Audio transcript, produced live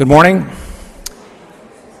Good morning.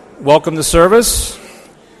 Welcome to service.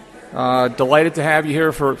 Delighted to have you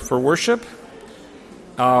here for worship.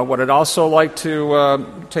 What I'd also like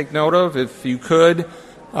to take note of, if you could,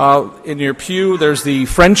 in your pew, there's the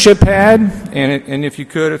friendship pad, and if you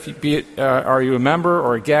could, are you a member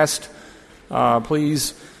or a guest,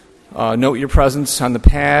 please note your presence on the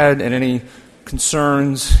pad and any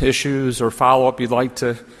concerns, issues, or follow-up you'd like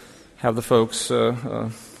to have the folks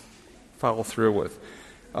follow through with.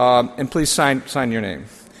 And please sign your name.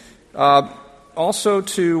 Also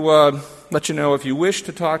to let you know, if you wish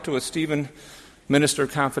to talk to a Stephen minister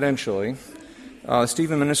confidentially,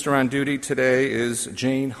 Stephen minister on duty today is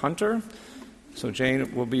Jane Hunter. So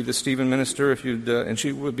Jane will be the Stephen minister and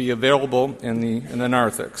she will be available in the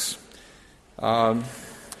narthex.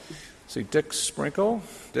 See Dick Sprinkle.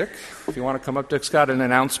 Dick, if you want to come up, Dick's got an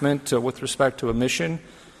announcement with respect to a mission.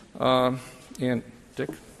 And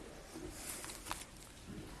Dick.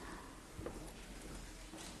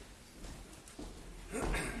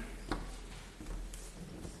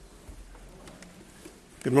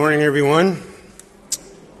 Good morning, everyone.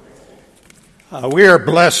 We are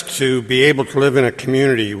blessed to be able to live in a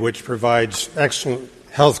community which provides excellent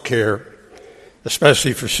health care,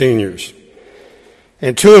 especially for seniors.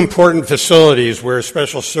 And two important facilities where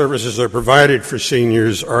special services are provided for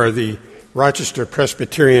seniors are the Rochester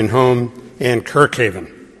Presbyterian Home and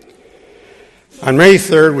Kirkhaven. On May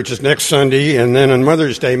 3rd, which is next Sunday, and then on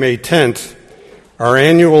Mother's Day, May 10th, our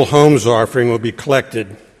annual homes offering will be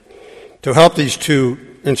collected to help these two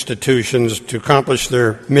institutions to accomplish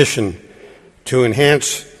their mission to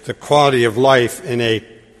enhance the quality of life in a,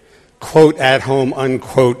 quote, at-home,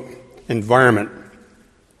 unquote, environment.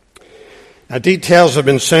 Now, details have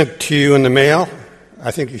been sent to you in the mail.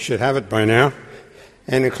 I think you should have it by now.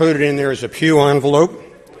 And included in there is a pew envelope.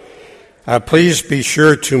 Please be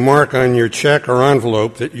sure to mark on your check or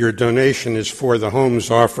envelope that your donation is for the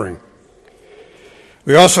homes offering.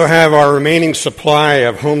 We also have our remaining supply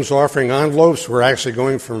of homes offering envelopes. We're actually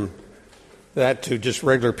going from that to just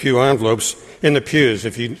regular pew envelopes in the pews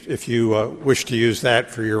if you wish to use that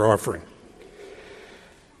for your offering.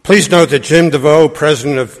 Please note that Jim DeVoe,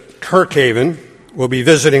 president of Kirkhaven, will be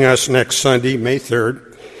visiting us next Sunday, May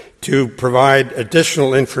 3rd, to provide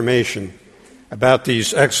additional information about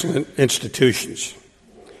these excellent institutions.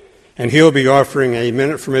 And he'll be offering a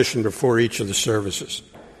minute for mission before each of the services.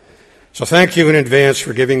 So thank you in advance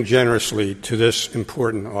for giving generously to this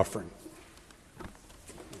important offering.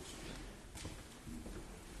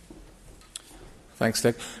 Thanks,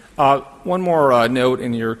 Dick. One more note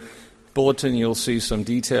in your bulletin, you'll see some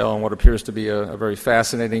detail on what appears to be a very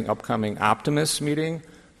fascinating upcoming Optimist meeting.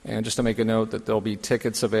 And just to make a note that there'll be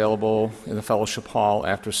tickets available in the fellowship hall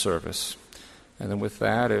after service. And then with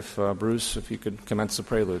that, if Bruce, if you could commence the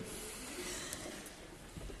prelude.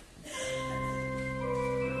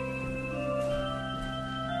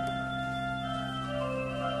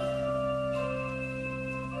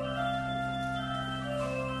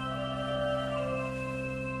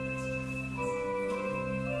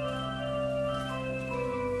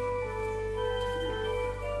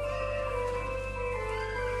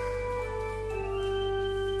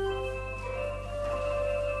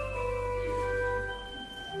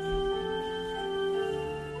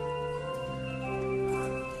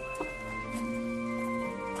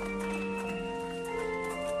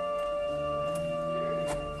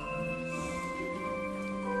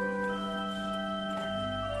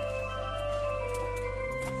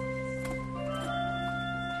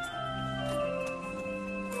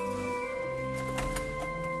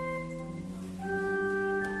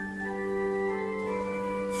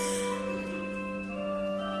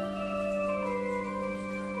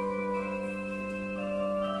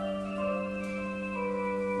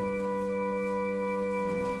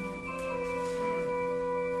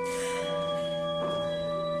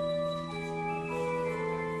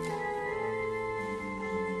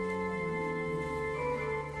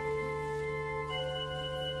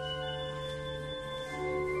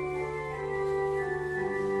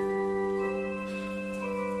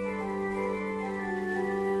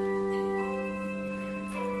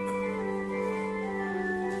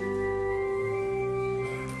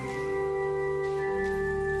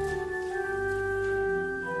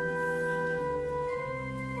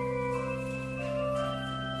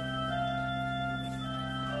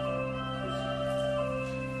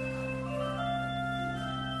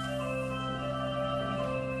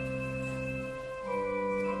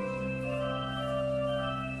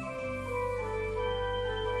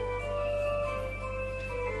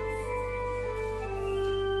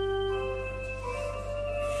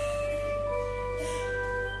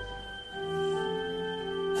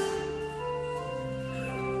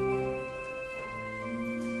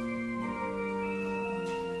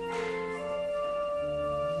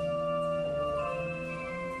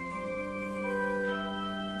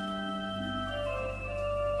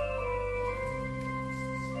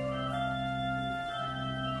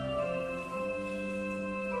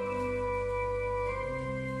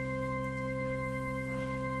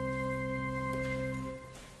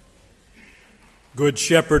 Good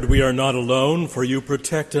Shepherd, we are not alone, for you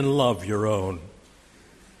protect and love your own.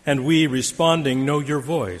 And we, responding, know your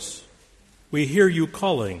voice. We hear you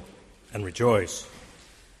calling and rejoice.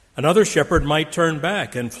 Another shepherd might turn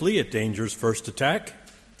back and flee at danger's first attack.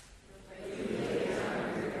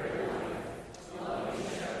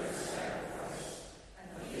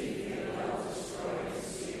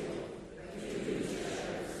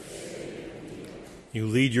 You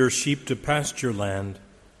lead your sheep to pasture land,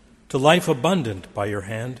 to life abundant by your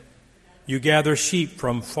hand. You gather sheep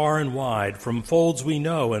from far and wide, from folds we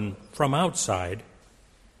know and from outside.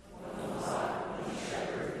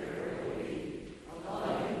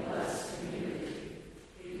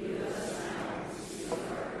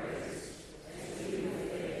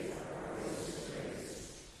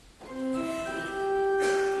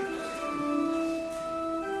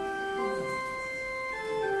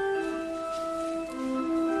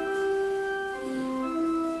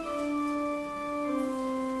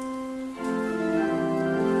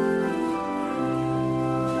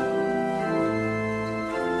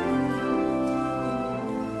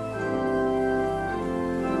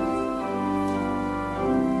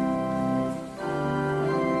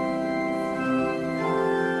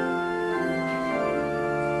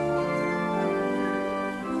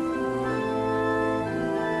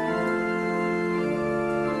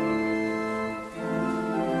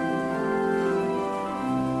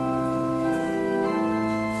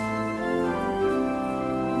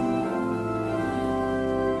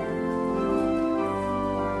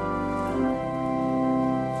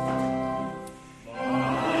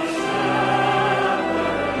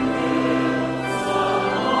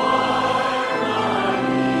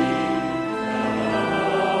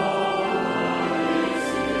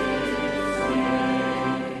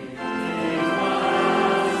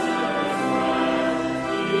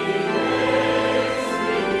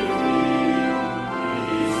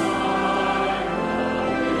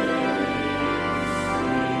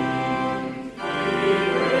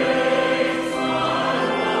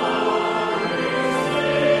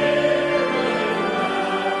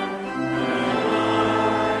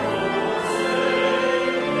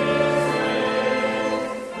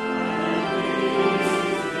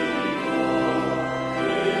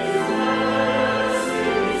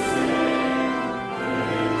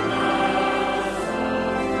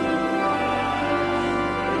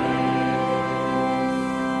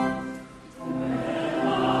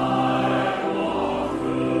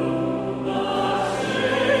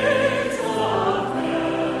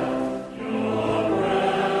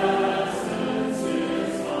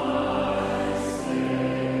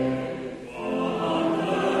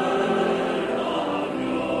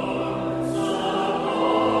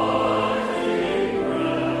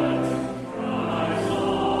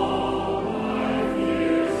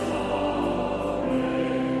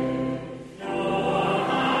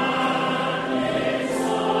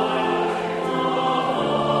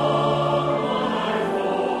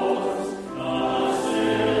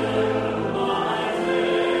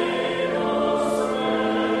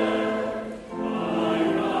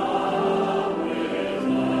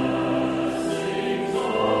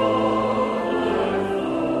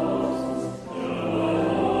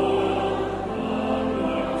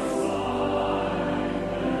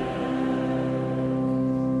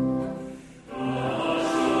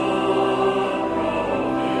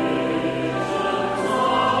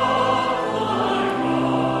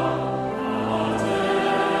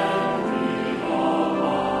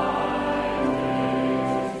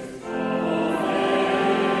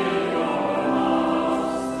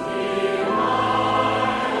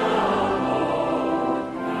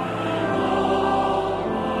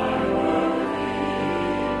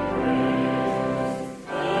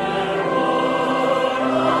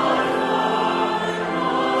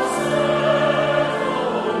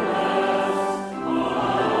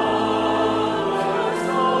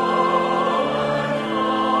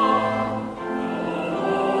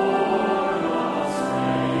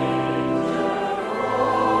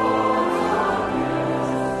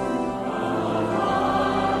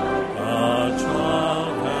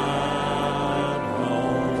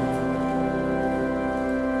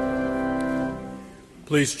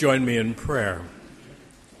 Please join me in prayer.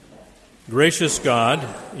 Gracious God,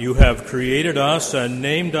 you have created us and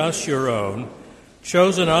named us your own,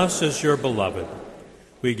 chosen us as your beloved.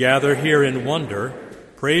 We gather here in wonder,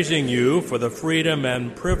 praising you for the freedom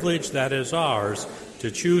and privilege that is ours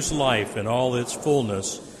to choose life in all its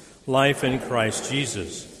fullness, life in Christ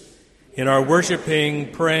Jesus. In our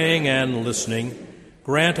worshiping, praying, and listening,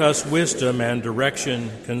 grant us wisdom and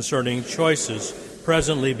direction concerning choices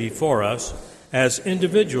presently before us, as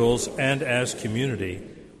individuals and as community,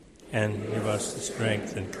 and give us the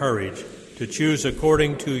strength and courage to choose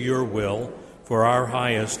according to your will for our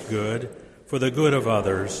highest good, for the good of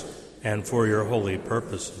others, and for your holy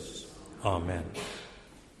purposes. Amen.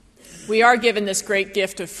 We are given this great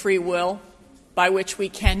gift of free will by which we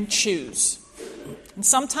can choose. And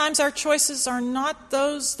sometimes our choices are not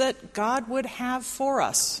those that God would have for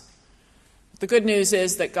us. The good news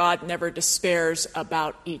is that God never despairs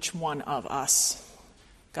about each one of us.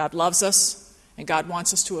 God loves us, and God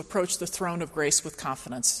wants us to approach the throne of grace with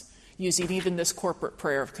confidence, using even this corporate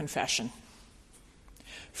prayer of confession.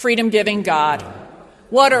 Freedom-giving God,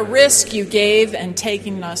 what a risk you gave in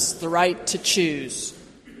taking us the right to choose.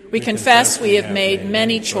 We confess we have made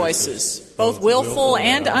many choices, both willful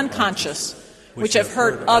and unconscious, which have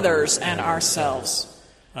hurt others and ourselves.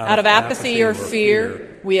 Out of apathy or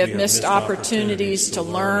fear, we have missed opportunities to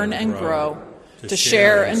learn and grow, to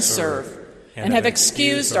share and serve, and have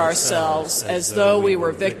excused ourselves as though we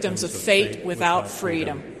were victims of fate without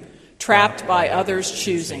freedom, trapped by others'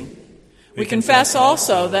 choosing. We confess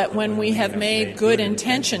also that when we have made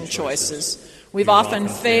good-intentioned choices, we've often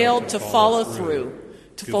failed to follow through,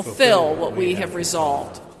 to fulfill what we have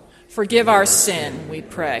resolved. Forgive our sin, we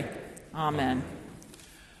pray. Amen.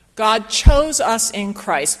 God chose us in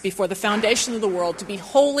Christ before the foundation of the world to be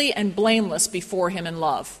holy and blameless before him in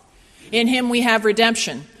love. In him we have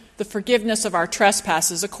redemption, the forgiveness of our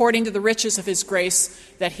trespasses, according to the riches of his grace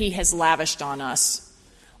that he has lavished on us.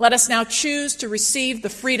 Let us now choose to receive the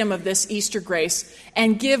freedom of this Easter grace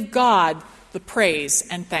and give God the praise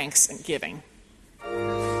and thanksgiving.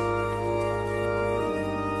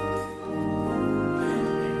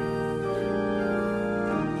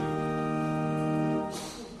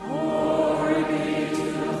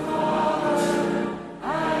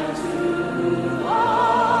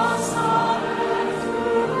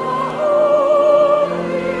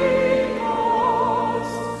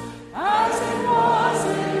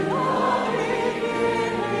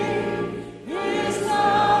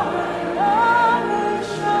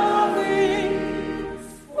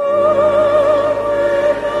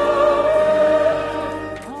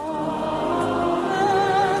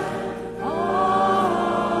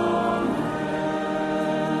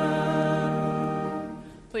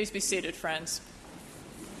 Please be seated, friends.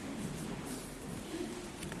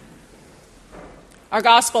 Our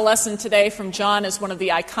gospel lesson today from John is one of the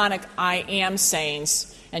iconic I am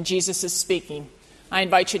sayings, and Jesus is speaking. I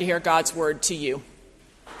invite you to hear God's word to you.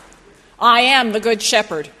 I am the good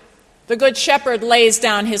shepherd. The good shepherd lays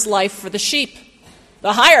down his life for the sheep.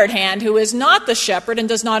 The hired hand, who is not the shepherd and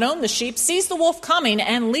does not own the sheep, sees the wolf coming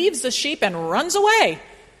and leaves the sheep and runs away.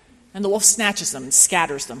 And the wolf snatches them and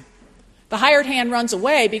scatters them. The hired hand runs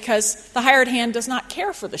away because the hired hand does not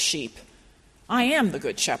care for the sheep. I am the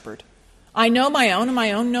good shepherd. I know my own, and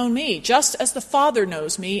my own know me, just as the Father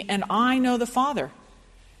knows me, and I know the Father.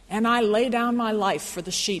 And I lay down my life for the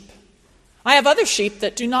sheep. I have other sheep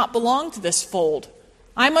that do not belong to this fold.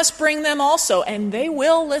 I must bring them also, and they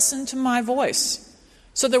will listen to my voice.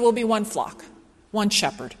 So there will be one flock, one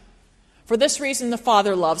shepherd. For this reason the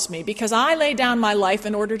Father loves me, because I lay down my life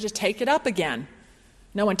in order to take it up again.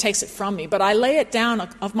 No one takes it from me, but I lay it down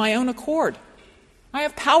of my own accord. I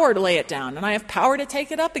have power to lay it down, and I have power to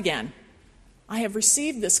take it up again. I have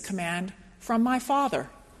received this command from my Father.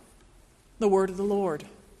 The word of the Lord.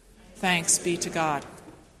 Thanks be to God.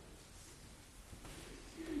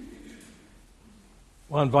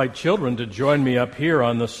 I'll invite children to join me up here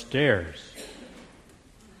on the stairs.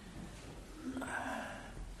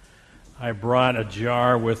 I brought a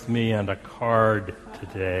jar with me and a card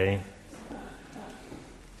today.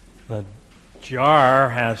 The jar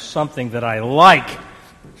has something that I like,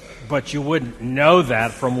 but you wouldn't know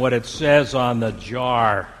that from what it says on the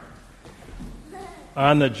jar.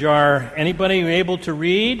 On the jar, anybody able to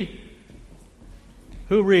read?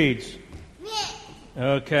 Who reads?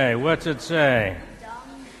 Okay, what's it say?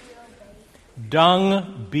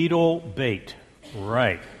 Dung beetle bait.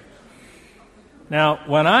 Right. Now,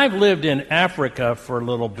 when I've lived in Africa for a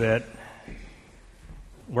little bit,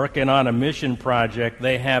 working on a mission project,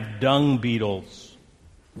 they have dung beetles.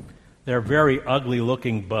 They're very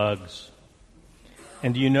ugly-looking bugs.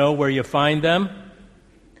 And do you know where you find them?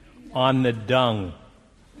 On the dung.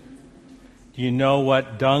 Do you know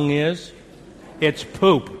what dung is? It's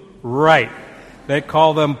poop. Right. They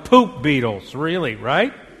call them poop beetles, really,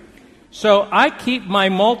 right? So I keep my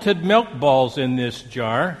malted milk balls in this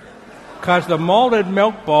jar because the malted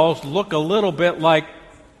milk balls look a little bit like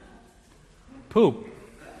poop.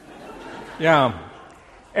 Yeah.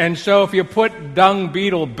 And so if you put dung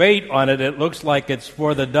beetle bait on it, it looks like it's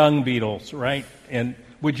for the dung beetles, right? And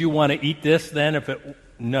Would you want to eat this then if it...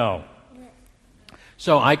 No.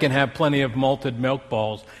 So I can have plenty of malted milk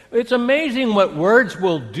balls. It's amazing what words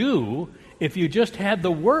will do if you just had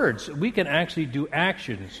the words. We can actually do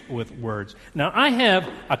actions with words. Now, I have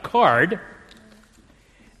a card,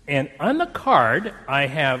 and on the card, I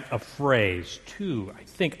have a phrase, too. I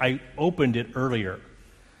think I opened it earlier.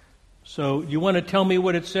 So you want to tell me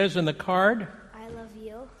what it says in the card? I love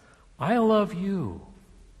you. I love you.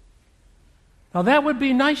 Now, that would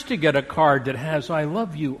be nice to get a card that has I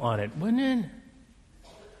love you on it, wouldn't it?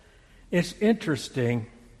 It's interesting.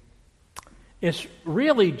 It's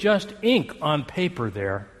really just ink on paper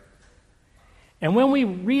there. And when we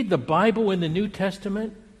read the Bible in the New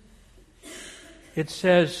Testament, it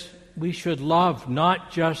says we should love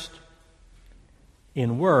not just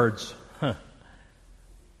in words,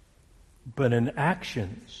 but in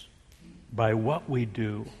actions, by what we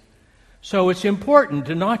do. So it's important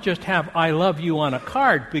to not just have I love you on a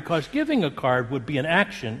card, because giving a card would be an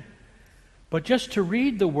action, but just to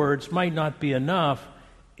read the words might not be enough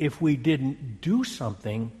if we didn't do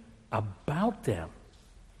something about them.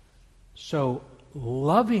 So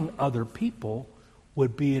loving other people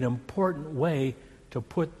would be an important way to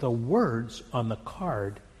put the words on the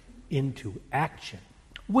card into action,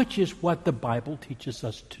 which is what the Bible teaches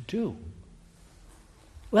us to do.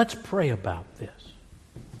 Let's pray about this.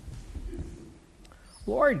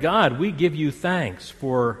 Lord God, we give you thanks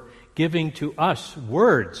for giving to us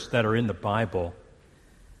words that are in the Bible,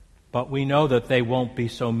 but we know that they won't be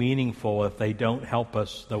so meaningful if they don't help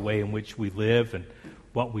us the way in which we live and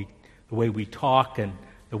the way we talk and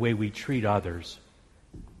the way we treat others.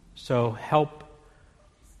 So help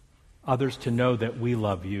others to know that we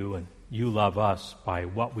love you and you love us by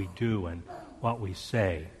what we do and what we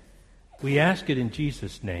say. We ask it in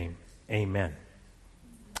Jesus' name. Amen.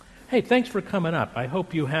 Hey, thanks for coming up. I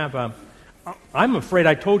hope you have I'm afraid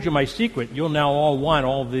I told you my secret. You'll now all want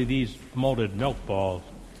all these malted milk balls.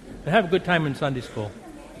 But have a good time in Sunday school.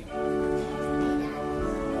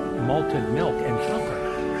 Malted milk and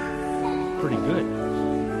chocolate. Pretty good.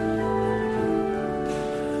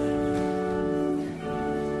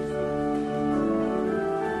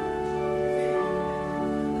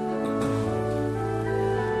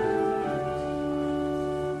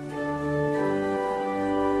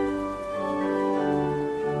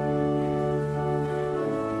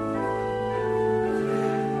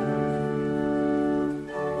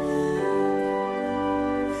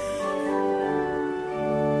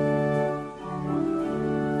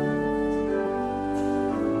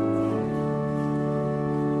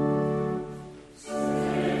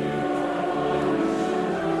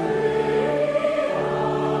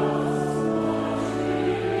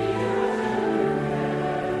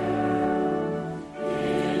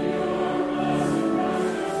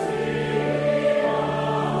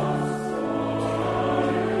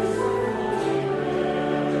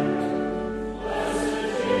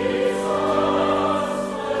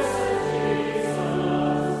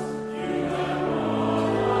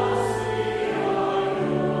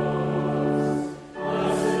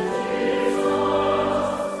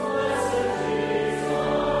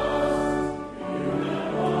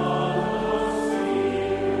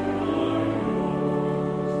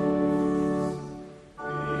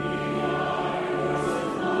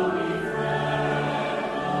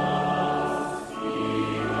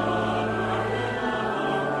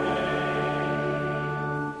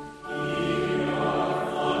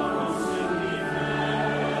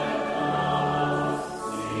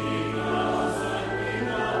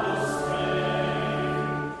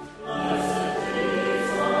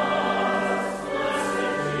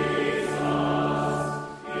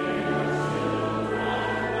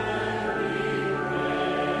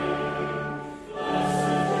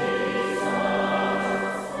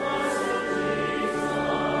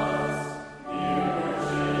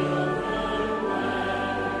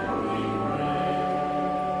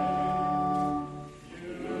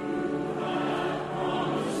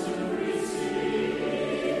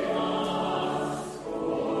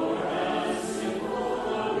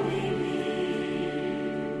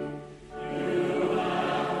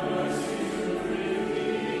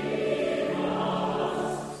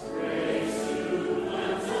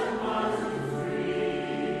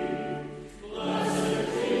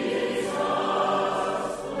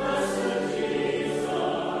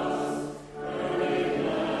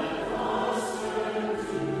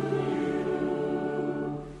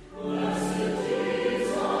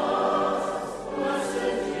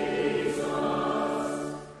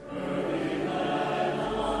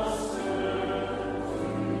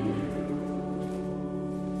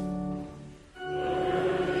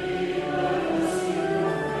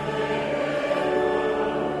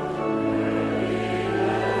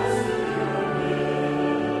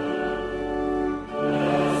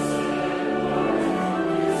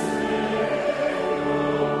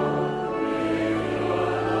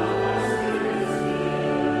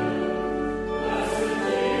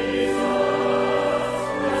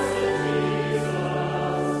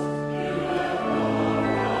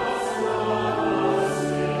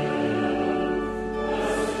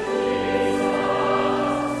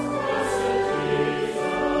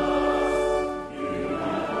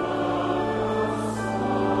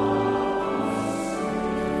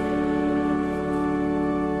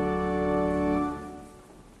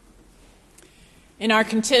 In our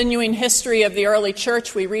continuing history of the early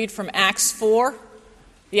church, we read from Acts 4.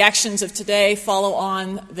 The actions of today follow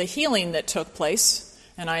on the healing that took place,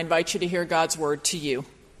 and I invite you to hear God's word to you.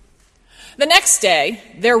 The next day,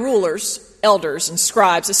 their rulers, elders, and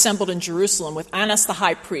scribes assembled in Jerusalem with Annas the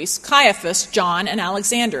high priest, Caiaphas, John, and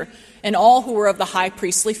Alexander, and all who were of the high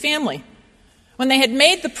priestly family. When they had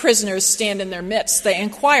made the prisoners stand in their midst, they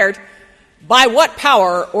inquired, "By what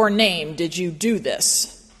power or name did you do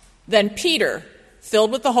this?" Then Peter,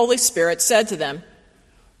 filled with the Holy Spirit, said to them,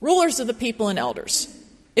 "Rulers of the people and elders,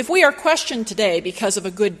 if we are questioned today because of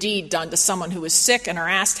a good deed done to someone who is sick and are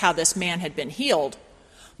asked how this man had been healed,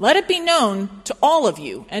 let it be known to all of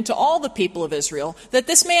you and to all the people of Israel that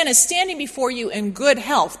this man is standing before you in good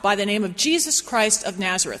health by the name of Jesus Christ of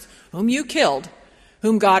Nazareth, whom you killed,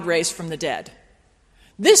 whom God raised from the dead.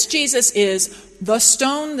 This Jesus is the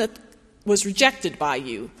stone that was rejected by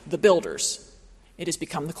you, the builders. It has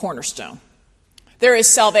become the cornerstone. There is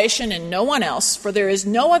salvation in no one else, for there is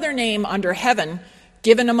no other name under heaven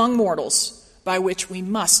given among mortals by which we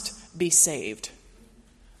must be saved."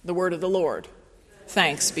 The word of the Lord.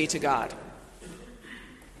 Thanks be to God.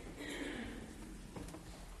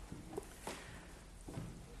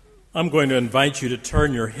 I'm going to invite you to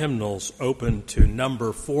turn your hymnals open to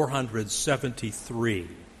number 473.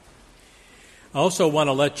 I also want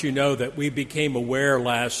to let you know that we became aware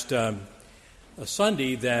last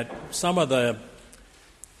Sunday that some of the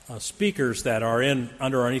speakers that are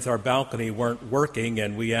underneath our balcony weren't working,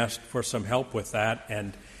 and we asked for some help with that.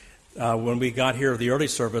 And when we got here the early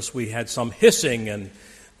service, we had some hissing in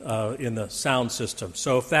the sound system.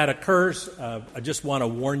 So if that occurs, I just want to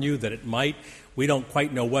warn you that it might. We don't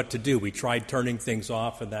quite know what to do. We tried turning things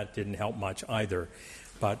off, and that didn't help much either.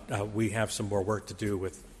 But we have some more work to do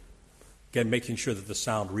with, again, making sure that the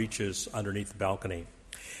sound reaches underneath the balcony.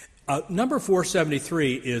 Number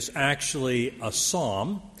 473 is actually a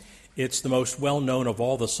psalm. It's the most well-known of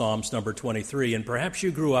all the psalms, number 23. And perhaps you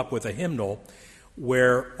grew up with a hymnal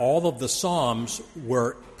where all of the psalms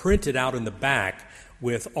were printed out in the back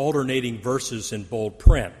with alternating verses in bold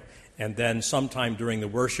print. And then sometime during the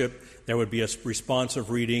worship, there would be a responsive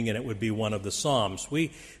reading, and it would be one of the psalms.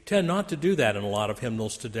 We tend not to do that in a lot of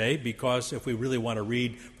hymnals today, because if we really want to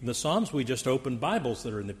read from the psalms, we just open Bibles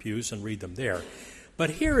that are in the pews and read them there.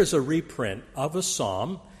 But here is a reprint of a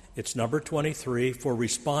psalm. It's number 23 for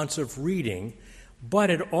responsive reading, but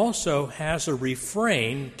it also has a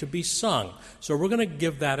refrain to be sung. So we're going to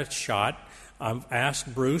give that a shot. I've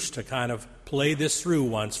asked Bruce to kind of play this through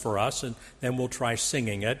once for us, and then we'll try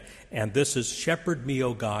singing it. And this is Shepherd Me,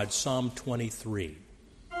 O God, Psalm 23.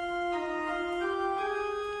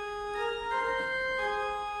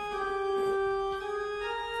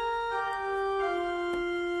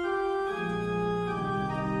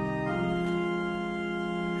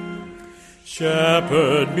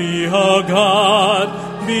 Shepherd me, O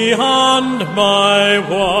God, beyond my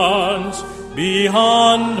wants,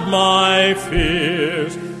 beyond my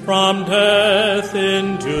fears, from death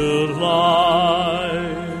into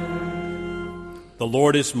life. The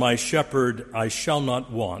Lord is my shepherd, I shall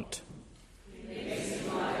not want. He makes me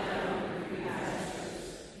lie down in green pastures.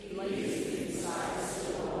 He leads me beside the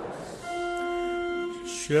still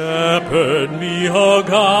waters. Shepherd me, O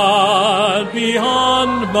God,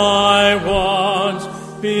 beyond my wants,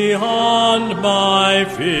 beyond my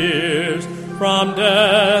fears, from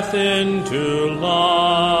death into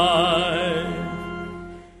life.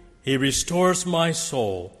 He restores my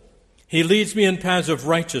soul. He leads me in paths of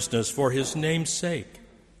righteousness for his name's sake.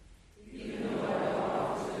 Even though I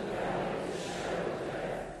walk through the valley of the shadow of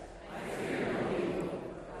death, I fear no evil.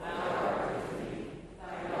 Thou art with me.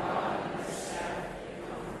 Thy rod and thy staff, they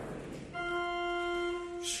comfort me.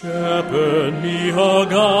 Shepherd me, O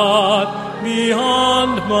God,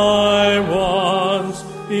 beyond my wants,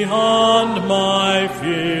 beyond my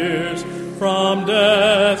fears, from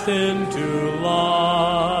death into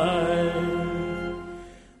life.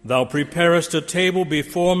 Thou preparest a table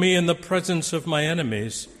before me in the presence of my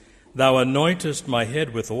enemies. Thou anointest my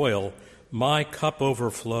head with oil. My cup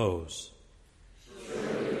overflows.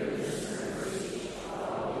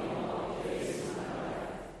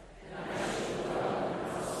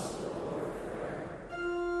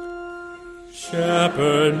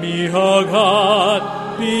 Shepherd me, O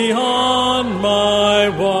God, beyond my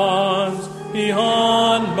wants,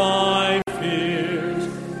 beyond my fears,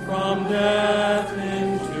 from death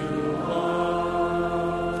into life.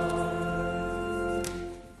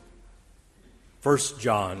 1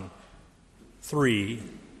 John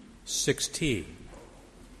 3:16.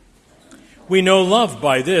 We know love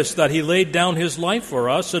by this, that he laid down his life for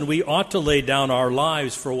us, and we ought to lay down our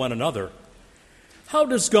lives for one another. How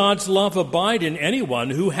does God's love abide in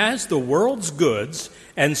anyone who has the world's goods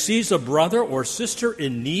and sees a brother or sister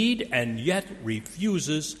in need and yet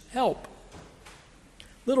refuses help?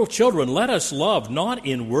 Little children, let us love not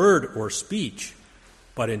in word or speech,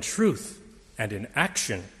 but in truth and in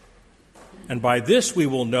action. And by this we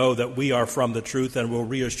will know that we are from the truth and will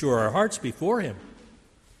reassure our hearts before Him.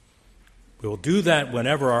 We will do that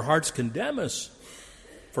whenever our hearts condemn us,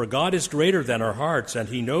 for God is greater than our hearts, and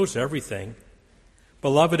He knows everything.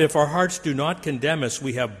 Beloved, if our hearts do not condemn us,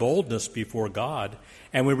 we have boldness before God,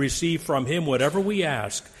 and we receive from Him whatever we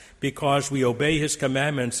ask, because we obey His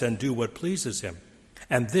commandments and do what pleases Him.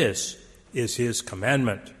 And this is His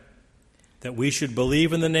commandment, that we should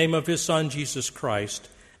believe in the name of His Son, Jesus Christ,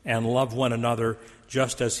 and love one another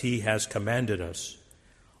just as He has commanded us.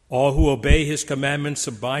 All who obey His commandments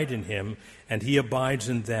abide in Him, and He abides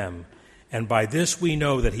in them. And by this we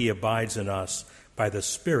know that He abides in us, by the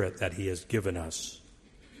Spirit that He has given us.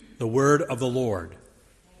 The word of the Lord.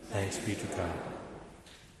 Thanks be to God.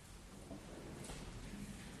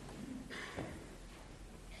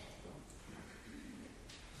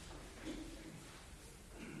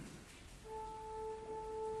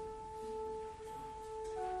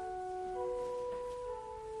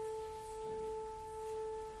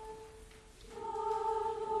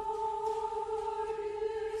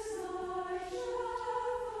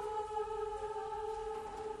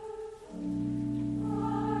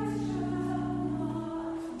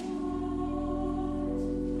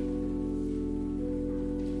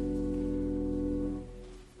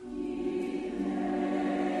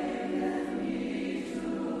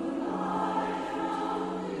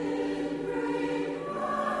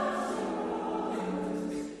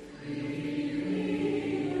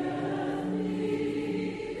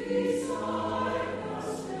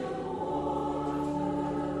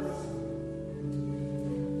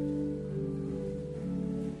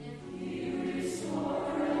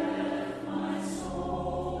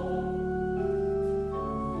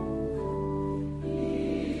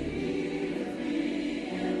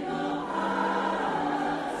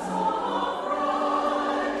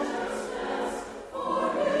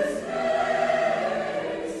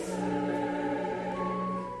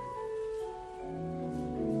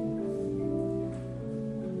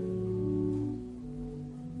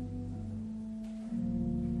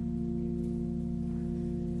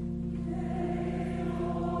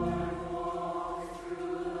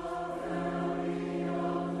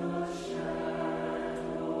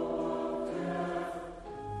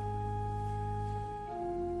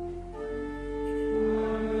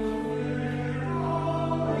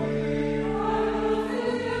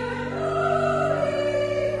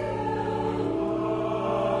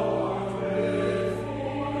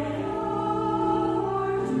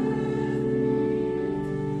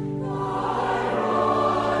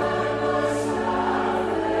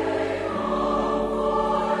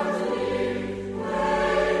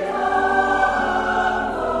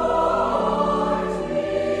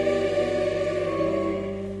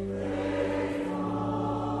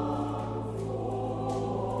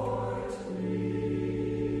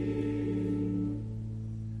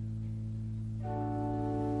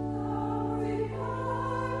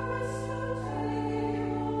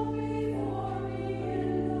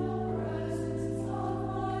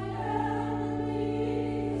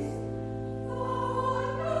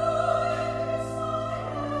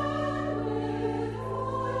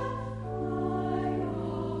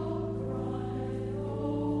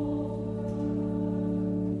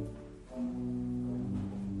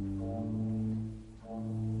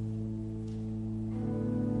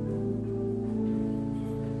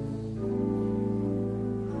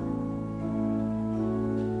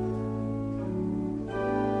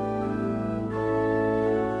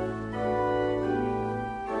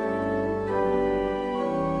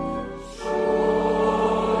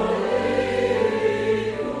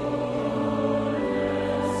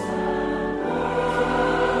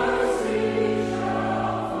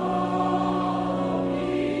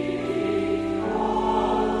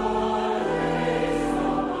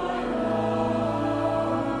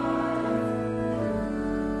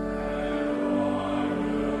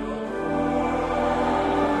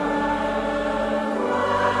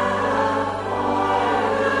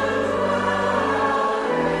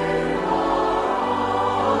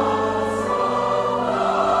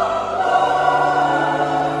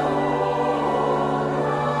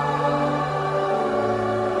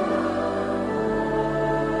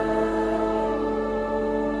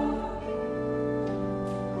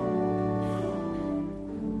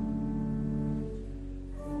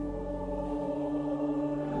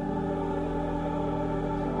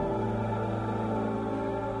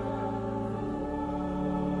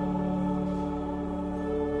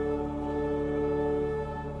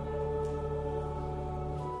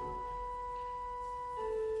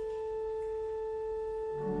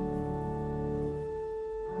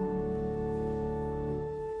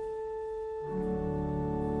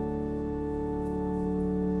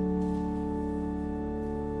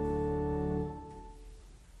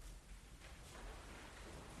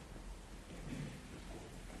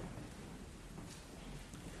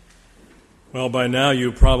 Well, by now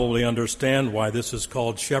you probably understand why this is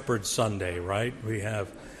called Shepherd Sunday, right? We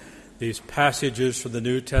have these passages from the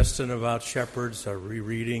New Testament about shepherds, a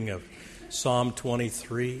rereading of Psalm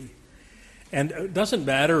 23. And it doesn't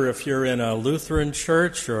matter if you're in a Lutheran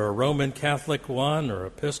church or a Roman Catholic one or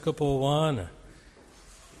Episcopal one.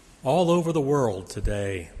 All over the world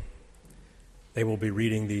today, they will be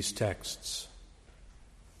reading these texts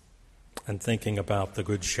and thinking about the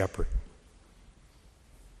Good Shepherd.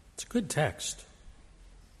 It's a good text.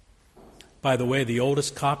 By the way, the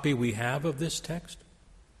oldest copy we have of this text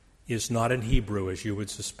is not in Hebrew, as you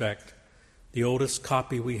would suspect. The oldest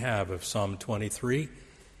copy we have of Psalm 23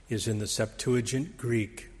 is in the Septuagint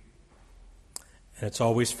Greek. And it's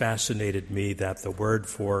always fascinated me that the word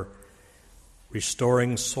for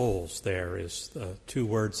restoring souls there is two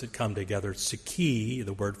words that come together. Psyche,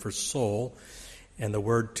 the word for soul, and the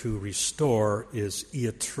word to restore is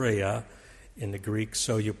iatreia in the Greek.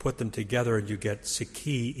 So you put them together and you get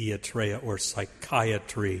psyche, iatreia, or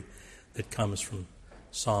psychiatry that comes from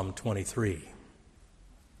Psalm 23.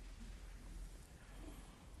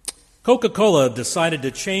 Coca-Cola decided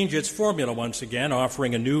to change its formula once again,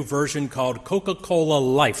 offering a new version called Coca-Cola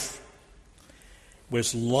Life. It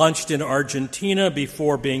was launched in Argentina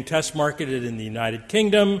before being test marketed in the United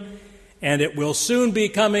Kingdom, and it will soon be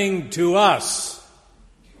coming to us.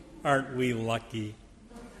 Aren't we lucky?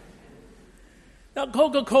 Now,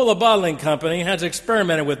 Coca-Cola Bottling Company has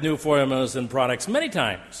experimented with new formulas and products many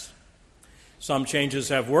times. Some changes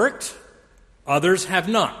have worked, others have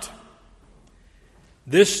not.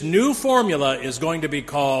 This new formula is going to be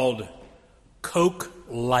called Coke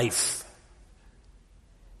Life.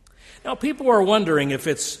 Now, people are wondering if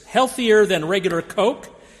it's healthier than regular Coke,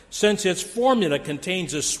 since its formula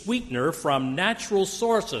contains a sweetener from natural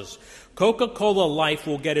sources. Coca-Cola Life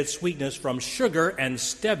will get its sweetness from sugar and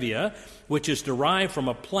stevia, which is derived from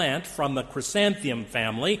a plant from the chrysanthemum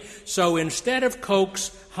family. So instead of Coke's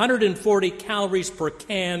 140 calories per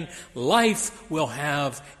can, Life will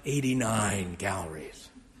have 89 calories.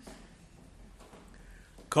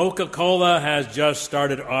 Coca-Cola has just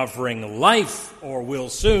started offering Life, or will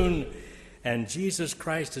soon, and Jesus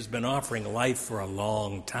Christ has been offering Life for a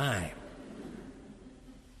long time.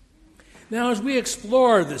 Now, as we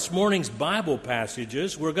explore this morning's Bible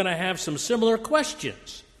passages, we're going to have some similar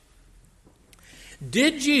questions.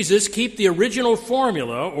 Did Jesus keep the original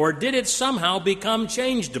formula, or did it somehow become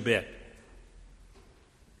changed a bit?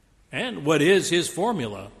 And what is his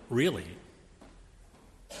formula, really?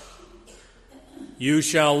 You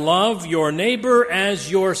shall love your neighbor as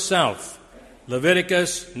yourself.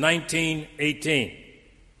 Leviticus 19:18.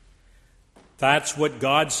 That's what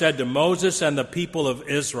God said to Moses and the people of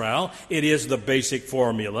Israel. It is the basic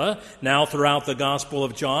formula. Now, throughout the Gospel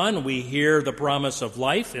of John, we hear the promise of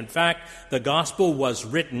life. In fact, the Gospel was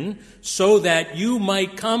written so that you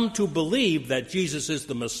might come to believe that Jesus is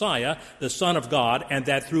the Messiah, the Son of God, and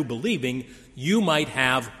that through believing, you might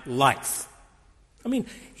have life. I mean,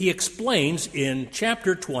 he explains in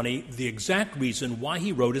chapter 20 the exact reason why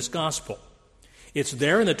he wrote his Gospel. It's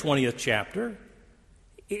there in the 20th chapter.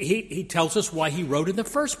 He tells us why he wrote in the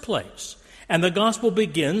first place. And the gospel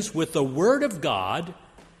begins with the Word of God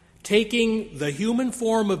taking the human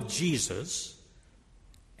form of Jesus,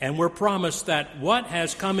 and we're promised that what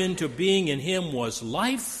has come into being in him was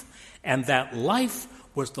life, and that life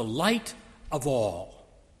was the light of all.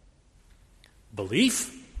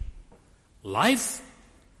 Belief, life,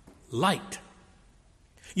 light.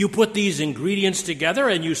 You put these ingredients together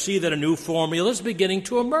and you see that a new formula is beginning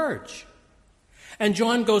to emerge. And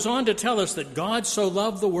John goes on to tell us that God so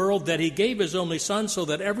loved the world that he gave his only Son so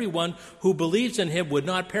that everyone who believes in him would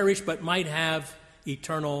not perish but might have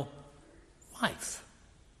eternal life.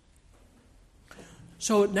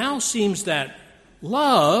 So it now seems that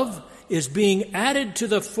love is being added to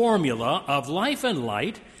the formula of life and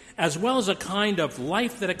light, as well as a kind of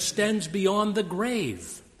life that extends beyond the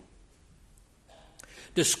grave.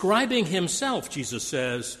 Describing himself, Jesus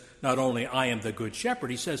says, not only I am the good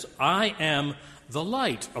shepherd, he says, I am the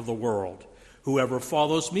light of the world. Whoever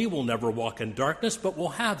follows me will never walk in darkness, but will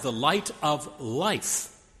have the light of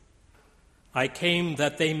life. I came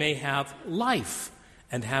that they may have life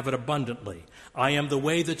and have it abundantly. I am the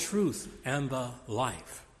way, the truth, and the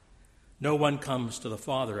life. No one comes to the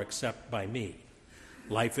Father except by me.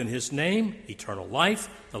 Life in his name, eternal life,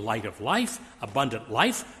 the light of life, abundant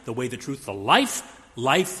life, the way, the truth, the life,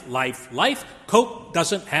 life, life, life. Coke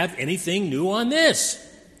doesn't have anything new on this.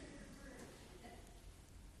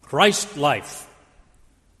 Christ life.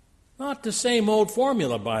 Not the same old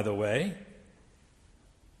formula, by the way.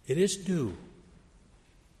 It is new.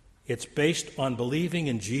 It's based on believing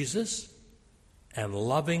in Jesus and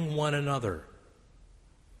loving one another.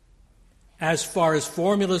 As far as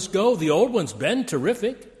formulas go, the old one's been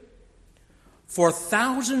terrific. For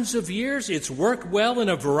thousands of years, it's worked well in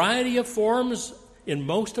a variety of forms in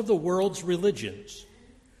most of the world's religions.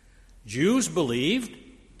 Jews believed,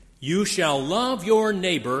 "You shall love your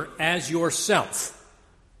neighbor as yourself."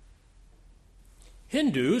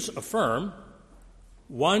 Hindus affirm,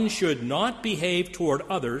 "One should not behave toward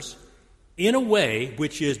others in a way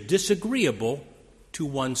which is disagreeable to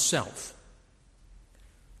oneself."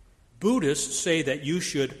 Buddhists say that you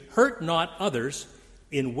should hurt not others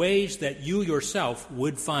in ways that you yourself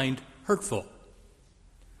would find hurtful.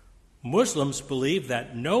 Muslims believe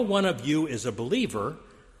that no one of you is a believer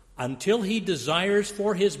until he desires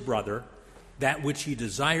for his brother that which he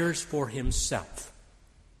desires for himself.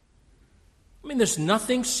 I mean, there's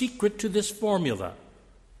nothing secret to this formula.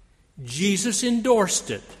 Jesus endorsed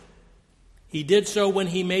it. He did so when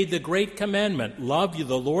he made the great commandment, love you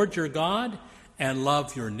the Lord your God and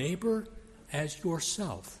love your neighbor as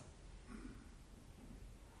yourself.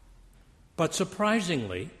 But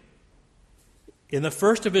surprisingly, in the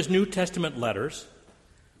first of his New Testament letters,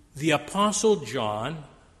 the Apostle John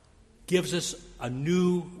gives us a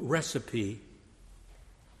new recipe.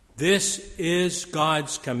 This is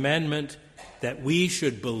God's commandment, that we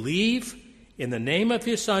should believe in the name of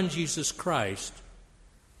his Son, Jesus Christ,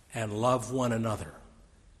 and love one another.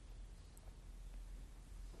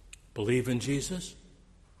 Believe in Jesus,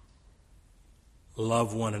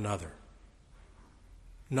 love one another.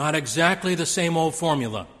 Not exactly the same old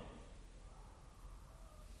formula.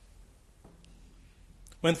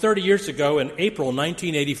 When 30 years ago, in April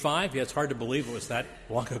 1985, it's hard to believe it was that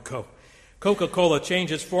long ago, Coca-Cola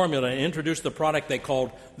changed its formula and introduced the product they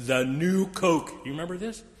called the New Coke. You remember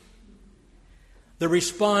this? The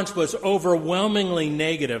response was overwhelmingly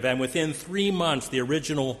negative, and within 3 months, the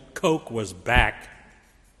original Coke was back.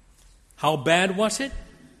 How bad was it?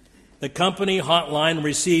 The company hotline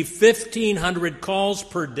received 1,500 calls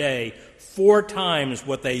per day, 4 times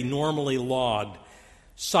what they normally logged.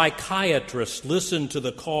 Psychiatrists listened to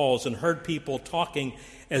the calls and heard people talking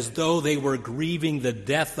as though they were grieving the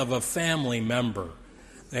death of a family member.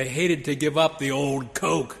 They hated to give up the old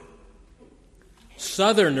Coke.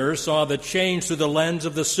 Southerners saw the change through the lens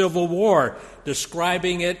of the Civil War,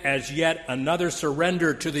 describing it as yet another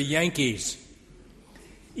surrender to the Yankees.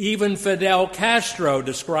 Even Fidel Castro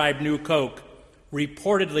described New Coke,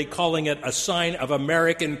 reportedly calling it a sign of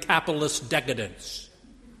American capitalist decadence.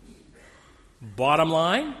 Bottom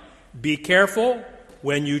line, be careful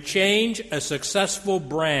when you change a successful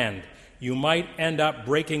brand. You might end up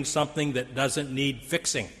breaking something that doesn't need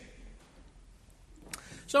fixing.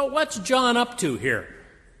 So what's John up to here?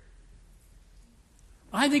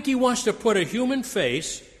 I think he wants to put a human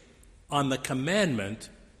face on the commandment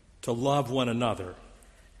to love one another.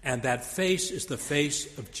 And that face is the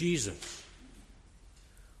face of Jesus.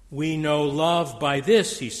 We know love by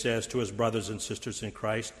this, he says to his brothers and sisters in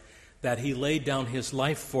Christ, that he laid down his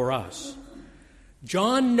life for us.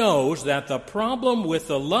 John knows that the problem with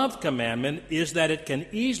the love commandment is that it can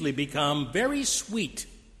easily become very sweet,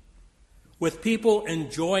 with people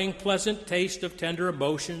enjoying pleasant taste of tender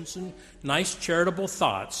emotions and nice charitable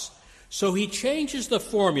thoughts. So he changes the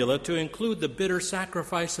formula to include the bitter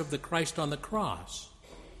sacrifice of the Christ on the cross.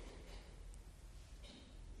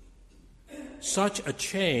 Such a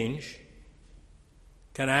change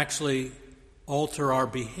can actually alter our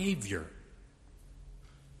behavior.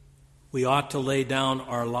 We ought to lay down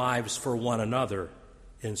our lives for one another,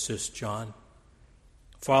 insists John,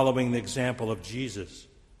 following the example of Jesus.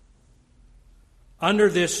 Under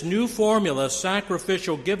this new formula,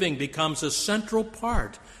 sacrificial giving becomes a central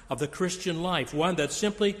part of the Christian life, one that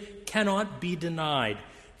simply cannot be denied.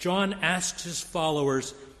 John asks his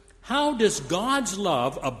followers, how does God's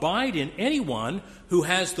love abide in anyone who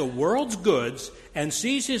has the world's goods and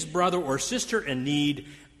sees his brother or sister in need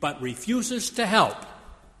but refuses to help?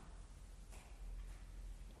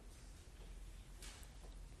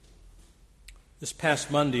 This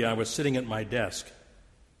past Monday, I was sitting at my desk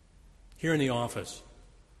here in the office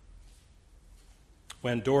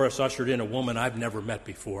when Doris ushered in a woman I've never met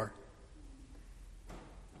before.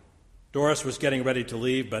 Doris was getting ready to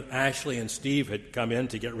leave, but Ashley and Steve had come in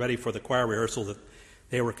to get ready for the choir rehearsal that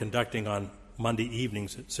they were conducting on Monday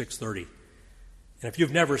evenings at 6:30. And if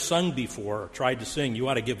you've never sung before or tried to sing, you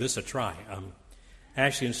ought to give this a try.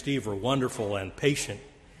 Ashley and Steve are wonderful and patient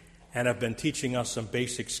and have been teaching us some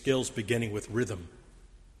basic skills beginning with rhythm.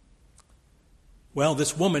 Well,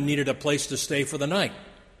 this woman needed a place to stay for the night.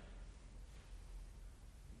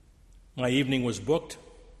 My evening was booked.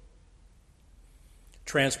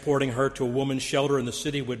 transporting her to a woman's shelter in the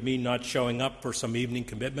city would mean not showing up for some evening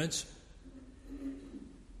commitments.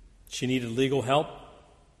 She needed legal help.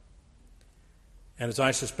 And as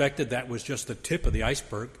I suspected, that was just the tip of the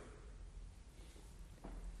iceberg.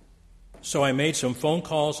 So I made some phone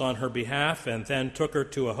calls on her behalf and then took her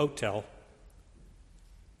to a hotel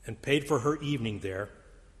and paid for her evening there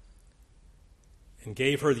and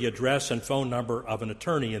gave her the address and phone number of an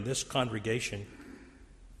attorney in this congregation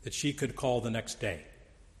that she could call the next day.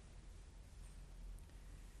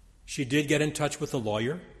 She did get in touch with a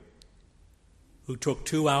lawyer who took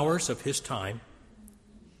 2 hours of his time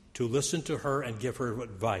to listen to her and give her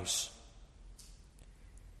advice.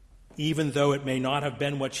 Even though it may not have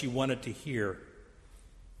been what she wanted to hear,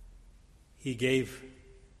 he gave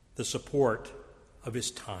the support of his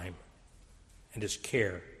time and his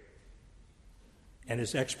care and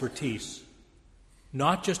his expertise,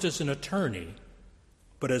 not just as an attorney,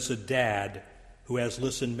 but as a dad who has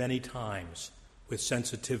listened many times with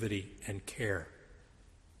sensitivity and care.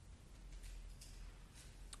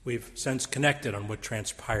 We've since connected on what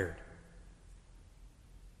transpired.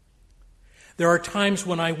 There are times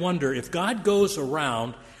when I wonder if God goes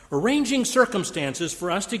around arranging circumstances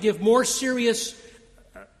for us to give more serious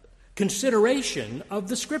consideration of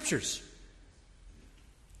the Scriptures.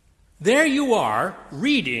 There you are,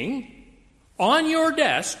 reading on your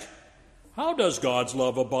desk, how does God's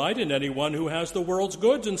love abide in anyone who has the world's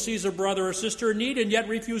goods and sees a brother or sister in need and yet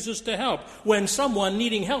refuses to help when someone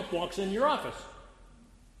needing help walks in your office?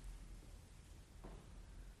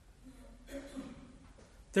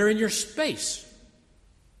 They're in your space.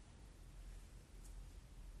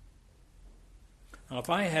 Now, if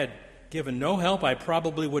I had given no help, I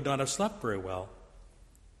probably would not have slept very well.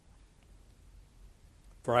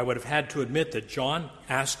 For I would have had to admit that John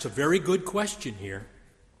asks a very good question here.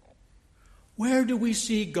 Where do we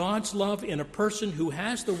see God's love in a person who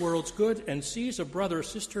has the world's good and sees a brother or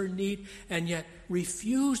sister in need and yet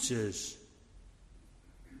refuses?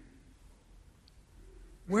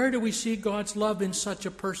 Where do we see God's love in such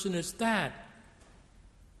a person as that?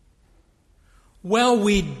 Well,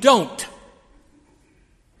 we don't.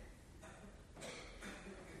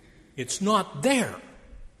 It's not there.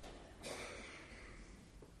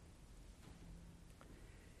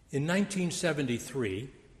 In 1973,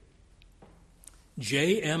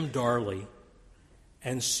 J.M. Darley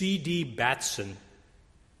and C.D. Batson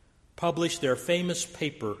published their famous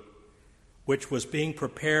paper, which was being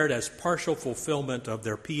prepared as partial fulfillment of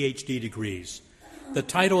their PhD degrees. The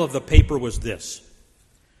title of the paper was this: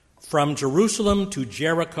 From Jerusalem to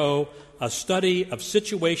Jericho, a study of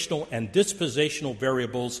situational and dispositional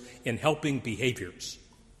variables in helping behaviors.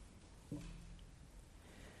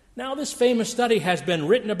 Now, this famous study has been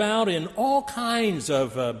written about in all kinds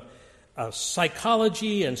of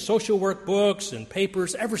psychology and social work books and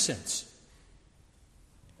papers ever since.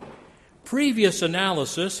 Previous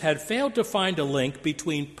analysis had failed to find a link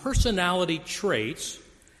between personality traits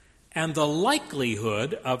and the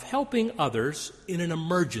likelihood of helping others in an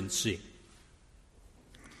emergency.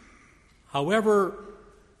 However,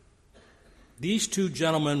 these two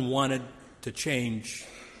gentlemen wanted to change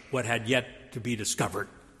what had yet to be discovered.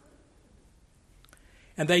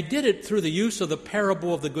 And they did it through the use of the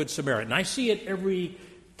parable of the Good Samaritan. I see it every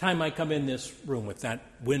time I come in this room with that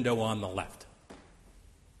window on the left.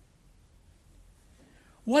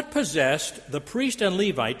 What possessed the priest and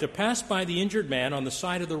Levite to pass by the injured man on the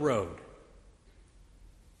side of the road?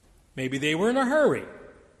 Maybe they were in a hurry.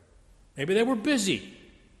 Maybe they were busy,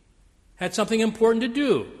 had something important to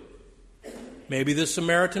do. Maybe the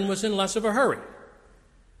Samaritan was in less of a hurry.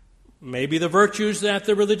 Maybe the virtues that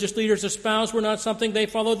the religious leaders espoused were not something they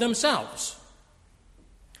followed themselves.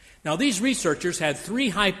 Now, these researchers had three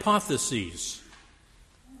hypotheses.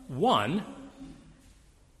 One,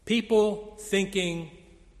 people thinking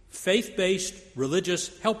faith-based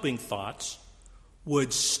religious helping thoughts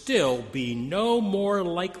would still be no more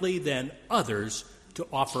likely than others to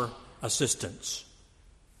offer assistance.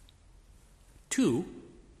 Two,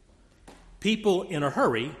 people in a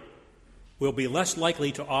hurry will be less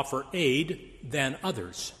likely to offer aid than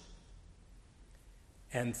others.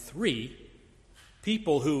 And three,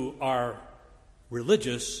 people who are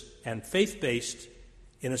religious and faith-based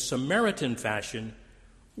in a Samaritan fashion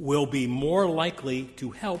will be more likely to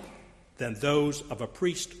help than those of a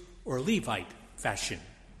priest or Levite fashion.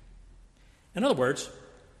 In other words,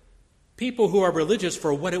 people who are religious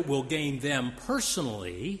for what it will gain them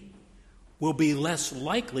personally will be less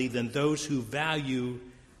likely than those who value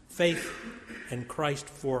faith in Christ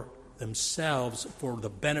for themselves, for the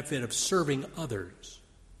benefit of serving others.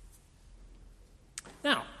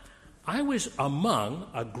 Now, I was among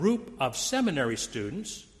a group of seminary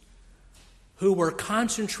students who were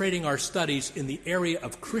concentrating our studies in the area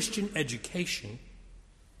of Christian education,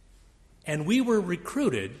 and we were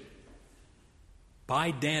recruited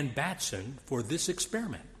by Dan Batson for this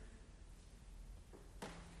experiment.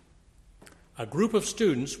 A group of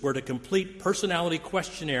students were to complete personality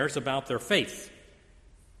questionnaires about their faith,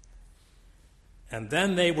 and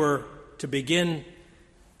then they were to begin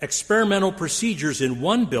experimental procedures in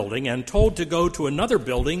one building and told to go to another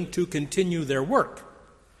building to continue their work.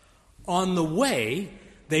 On the way,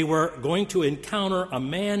 they were going to encounter a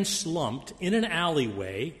man slumped in an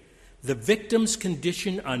alleyway, the victim's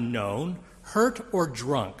condition unknown, hurt or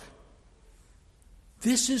drunk.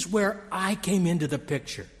 This is where I came into the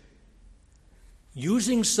picture.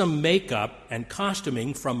 Using some makeup and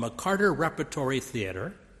costuming from McCarter Repertory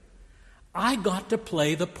Theater, I got to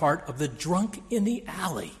play the part of the drunk in the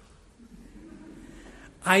alley.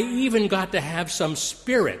 I even got to have some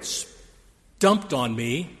spirits dumped on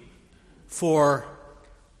me for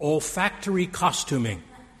olfactory costuming.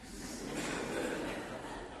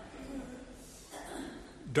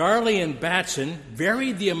 Darley and Batson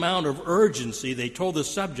varied the amount of urgency they told the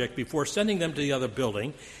subject before sending them to the other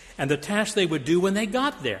building and the task they would do when they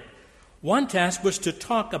got there. One task was to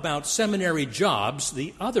talk about seminary jobs.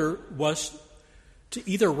 The other was to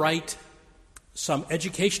either write some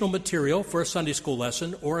educational material for a Sunday school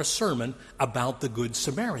lesson or a sermon about the Good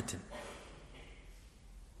Samaritan.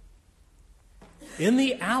 In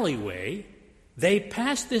the alleyway, they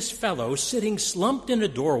passed this fellow sitting slumped in a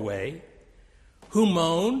doorway who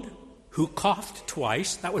moaned, who coughed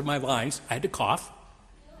twice. That was my lines. I had to cough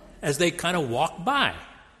as they kind of walked by.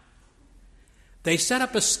 They set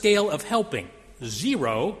up a scale of helping.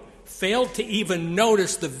 0, failed to even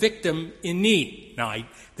notice the victim in need. Now,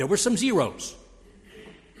 there were some zeros.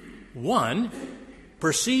 1,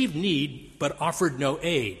 perceived need but offered no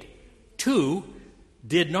aid. 2,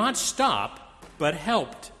 did not stop but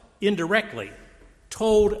helped indirectly,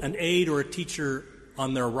 told an aide or a teacher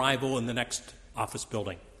on their arrival in the next office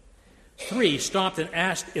building. 3, stopped and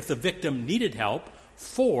asked if the victim needed help.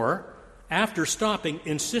 4, after stopping,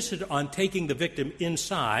 insisted on taking the victim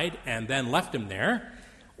inside and then left him there.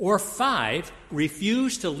 Or 5,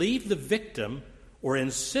 refused to leave the victim or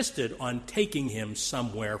insisted on taking him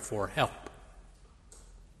somewhere for help.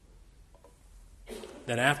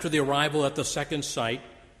 Then after the arrival at the second site,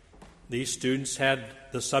 these students had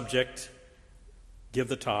the subject give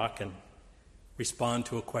the talk and respond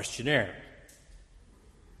to a questionnaire.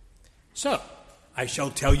 So, I shall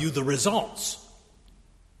tell you the results.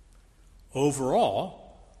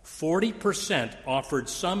 Overall, 40% offered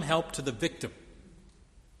some help to the victim.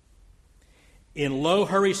 In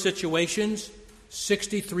low-hurry situations,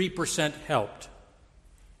 63% helped.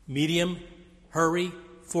 Medium hurry,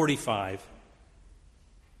 45%.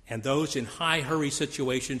 And those in high-hurry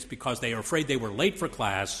situations, because they are afraid they were late for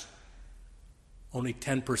class, only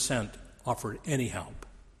 10% offered any help.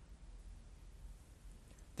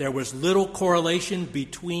 There was little correlation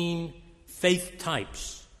between faith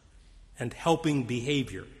types and helping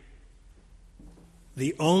behavior.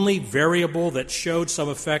 The only variable that showed some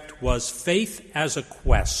effect was faith as a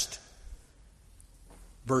quest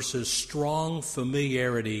versus strong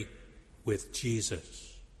familiarity with Jesus.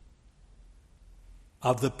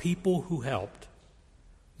 Of the people who helped,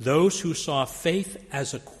 those who saw faith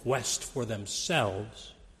as a quest for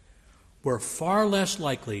themselves were far less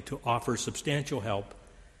likely to offer substantial help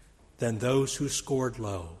than those who scored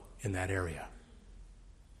low in that area.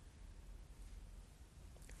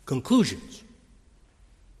 Conclusions.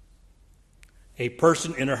 A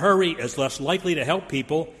person in a hurry is less likely to help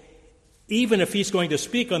people, even if he's going to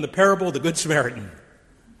speak on the parable of the Good Samaritan.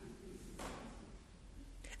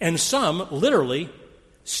 And some literally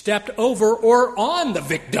stepped over or on the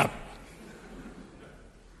victim.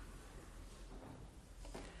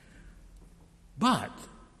 But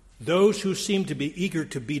those who seemed to be eager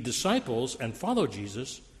to be disciples and follow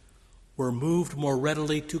Jesus were moved more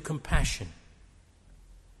readily to compassion.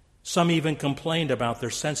 Some even complained about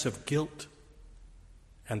their sense of guilt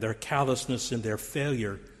and their callousness in their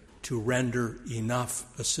failure to render enough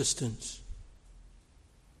assistance.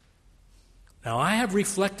 Now, I have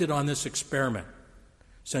reflected on this experiment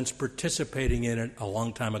since participating in it a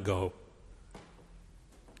long time ago,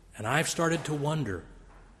 and I've started to wonder,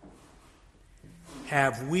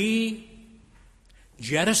 have we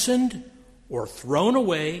jettisoned or thrown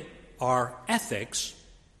away our ethics,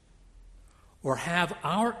 or have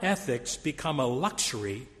our ethics become a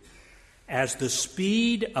luxury as the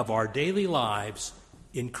speed of our daily lives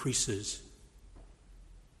increases?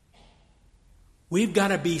 We've got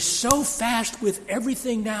to be so fast with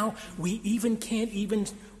everything now, we can't even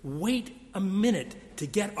wait a minute to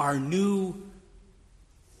get our new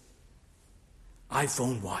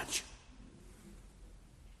iPhone watch.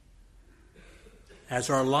 As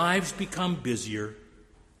our lives become busier,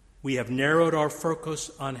 we have narrowed our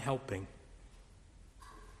focus on helping.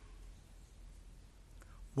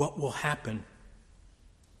 What will happen?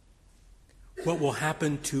 What will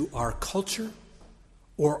happen to our culture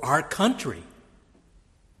or our country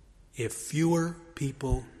if fewer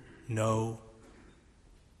people know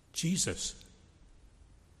Jesus?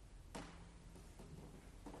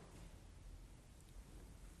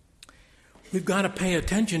 We've got to pay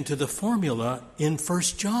attention to the formula in 1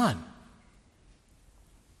 John.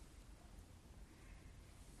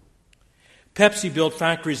 Pepsi built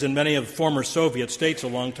factories in many of the former Soviet states a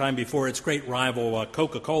long time before its great rival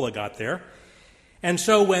Coca-Cola got there. And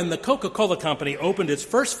so when the Coca-Cola Company opened its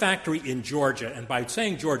first factory in Georgia, and by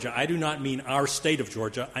saying Georgia, I do not mean our state of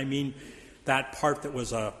Georgia, I mean that part that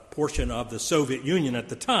was a portion of the Soviet Union at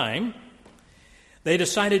the time, they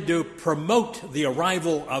decided to promote the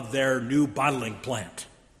arrival of their new bottling plant.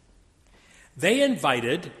 They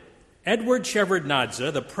invited Edward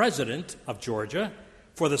Shevardnadze, the president of Georgia,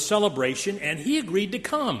 for the celebration, and he agreed to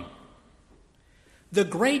come. The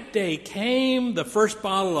great day came. The first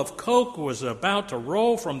bottle of Coke was about to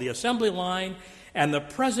roll from the assembly line, and the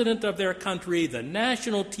president of their country, the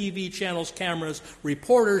national TV channels, cameras,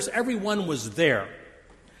 reporters, everyone was there.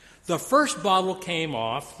 The first bottle came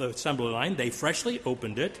off the assembly line. They freshly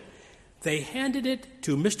opened it. They handed it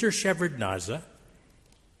to Mr. Shevardnadze.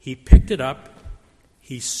 He picked it up.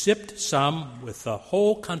 He sipped some with the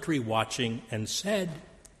whole country watching and said,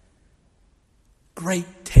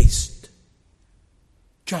 "Great taste,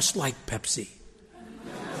 just like Pepsi."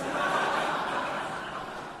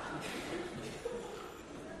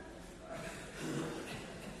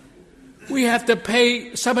 We have to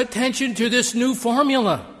pay some attention to this new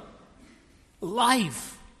formula.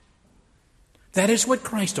 Life. That is what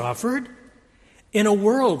Christ offered. In a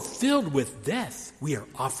world filled with death, we are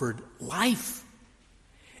offered life.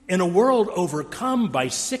 In a world overcome by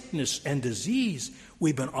sickness and disease,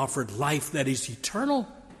 we've been offered life that is eternal.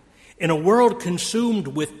 In a world consumed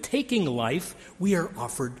with taking life, we are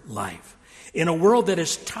offered life. In a world that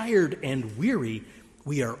is tired and weary,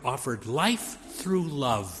 we are offered life through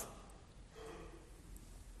love.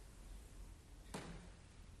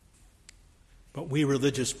 But we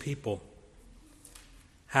religious people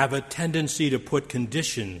have a tendency to put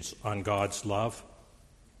conditions on God's love.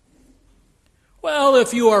 Well,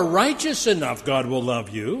 if you are righteous enough, God will love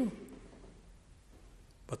you.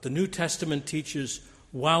 But the New Testament teaches,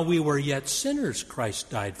 while we were yet sinners, Christ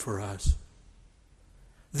died for us.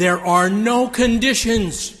 There are no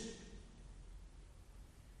conditions.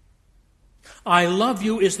 I love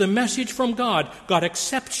you is the message from God. God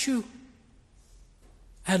accepts you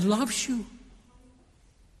and loves you.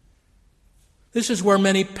 This is where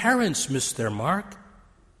many parents miss their mark.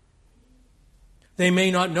 They may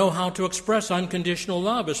not know how to express unconditional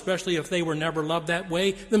love, especially if they were never loved that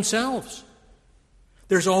way themselves.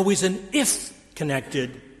 There's always an if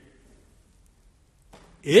connected.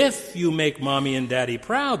 If you make mommy and daddy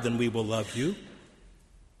proud, then we will love you.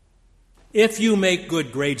 If you make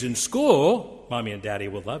good grades in school, mommy and daddy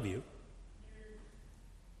will love you.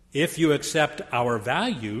 If you accept our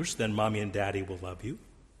values, then mommy and daddy will love you.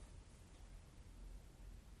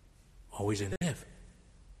 Always an if.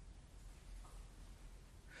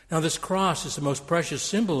 Now, this cross is the most precious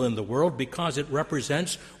symbol in the world because it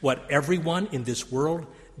represents what everyone in this world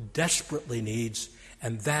desperately needs,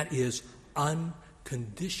 and that is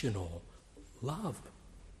unconditional love.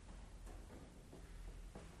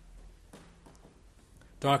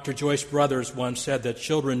 Dr. Joyce Brothers once said that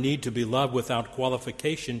children need to be loved without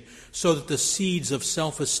qualification so that the seeds of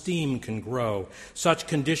self-esteem can grow. Such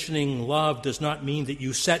conditioning love does not mean that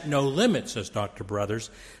you set no limits, says Dr.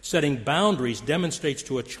 Brothers. Setting boundaries demonstrates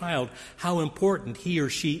to a child how important he or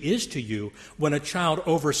she is to you. When a child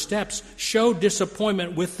oversteps, show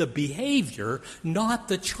disappointment with the behavior, not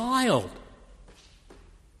the child.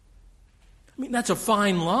 I mean, that's a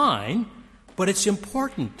fine line, but it's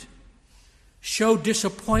important. Show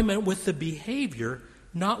disappointment with the behavior,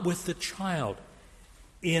 not with the child.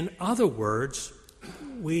 In other words,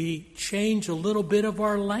 we change a little bit of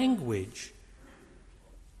our language.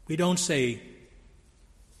 We don't say,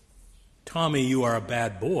 "Tommy, you are a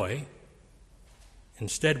bad boy."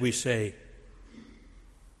 Instead, we say,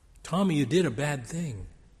 "Tommy, you did a bad thing."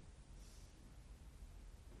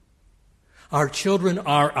 Our children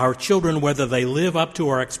are our children whether they live up to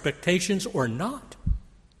our expectations or not.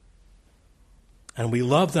 And we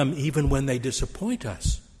love them even when they disappoint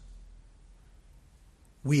us.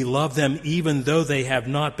 We love them even though they have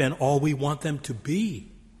not been all we want them to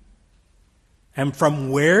be. And from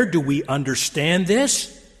where do we understand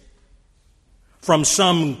this? From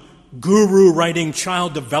some guru writing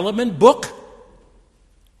child development book?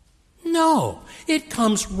 No, it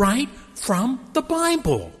comes right from the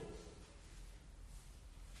Bible.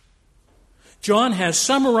 John has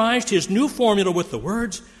summarized his new formula with the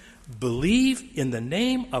words, believe in the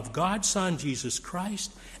name of God's Son, Jesus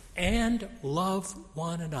Christ, and love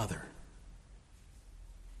one another.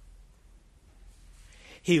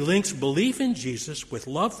 He links belief in Jesus with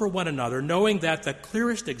love for one another, knowing that the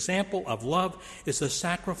clearest example of love is the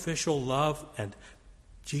sacrificial love and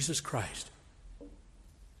Jesus Christ.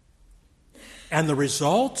 And the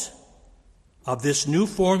result of this new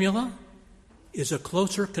formula is a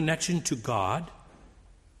closer connection to God,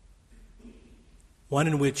 one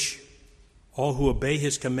in which all who obey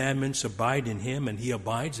his commandments abide in him and he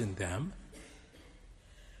abides in them,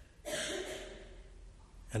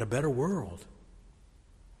 and a better world.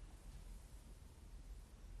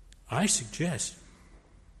 I suggest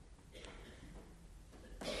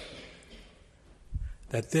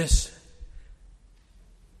that this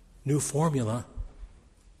new formula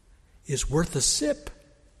is worth a sip.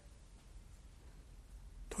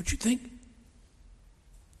 Don't you think?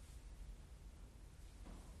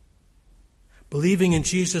 Believing in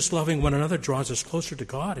Jesus, loving one another, draws us closer to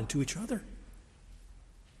God and to each other.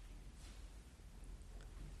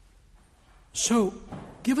 So,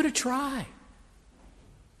 give it a try.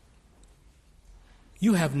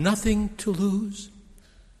 You have nothing to lose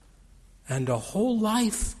and a whole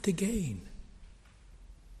life to gain.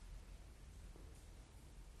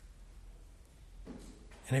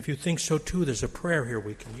 And if you think so too, there's a prayer here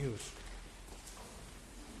we can use.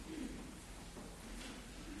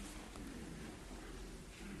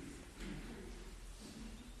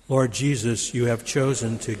 Lord Jesus, you have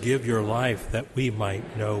chosen to give your life that we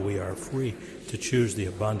might know we are free to choose the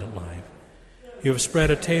abundant life. You have spread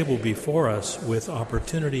a table before us with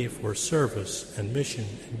opportunity for service and mission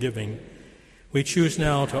and giving. We choose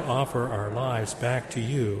now to offer our lives back to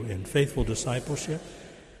you in faithful discipleship,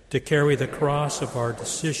 to carry the cross of our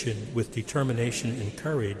decision with determination and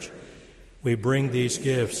courage. We bring these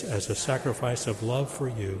gifts as a sacrifice of love for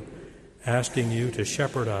you, asking you to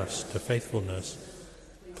shepherd us to faithfulness.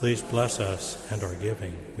 Please bless us and our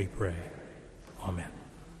giving, we pray. Amen.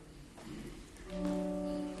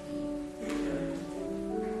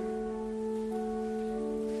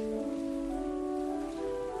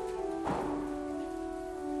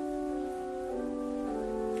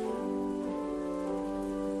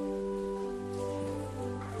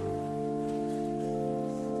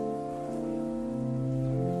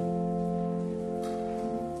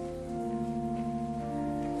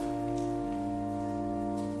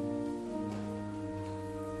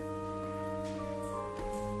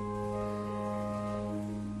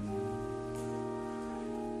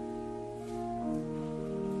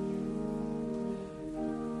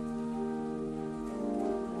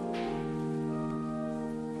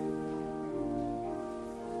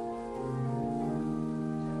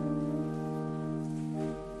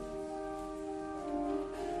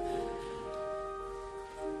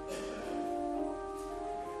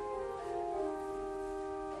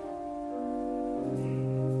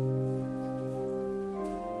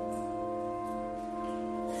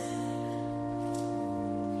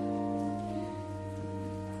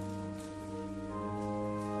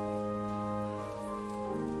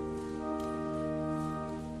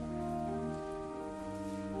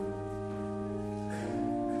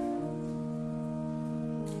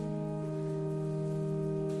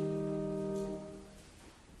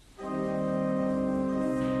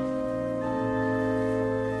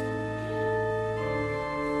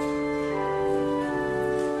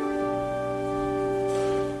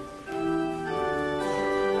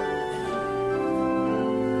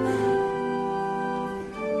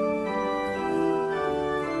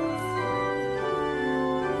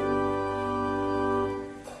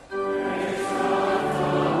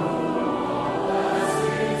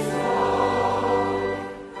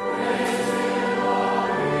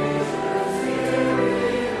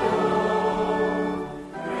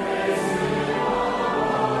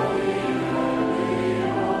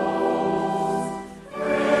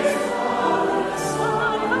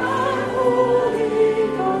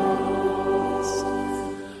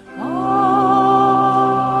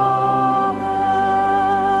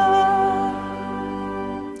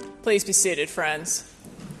 Please be seated, friends.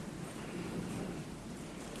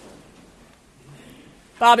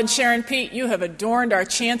 Bob and Sharon Pete, you have adorned our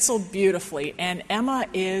chancel beautifully, and Emma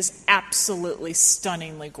is absolutely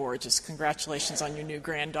stunningly gorgeous. Congratulations on your new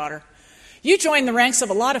granddaughter. You joined the ranks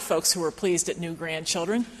of a lot of folks who were pleased at new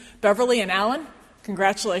grandchildren. Beverly and Alan,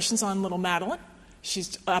 congratulations on little Madeline.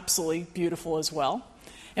 She's absolutely beautiful as well.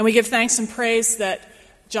 And we give thanks and praise that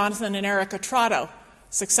Jonathan and Erica Trotto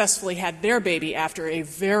successfully had their baby after a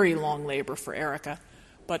very long labor for Erica.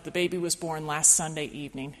 But the baby was born last Sunday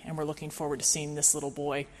evening, and we're looking forward to seeing this little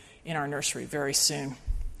boy in our nursery very soon.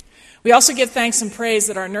 We also give thanks and praise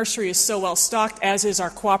that our nursery is so well stocked, as is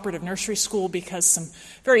our cooperative nursery school, because some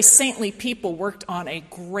very saintly people worked on a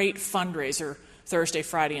great fundraiser Thursday,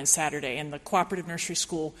 Friday, and Saturday, and the cooperative nursery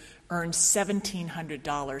school earned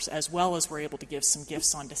 $1,700, as well as were able to give some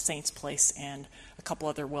gifts on to Saints Place and a couple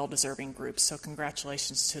other well-deserving groups. So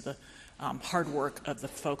congratulations to the hard work of the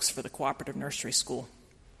folks for the cooperative nursery school.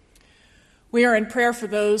 We are in prayer for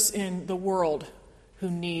those in the world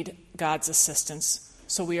who need God's assistance.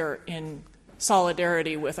 So we are in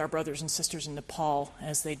solidarity with our brothers and sisters in Nepal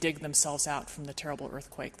as they dig themselves out from the terrible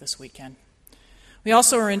earthquake this weekend. We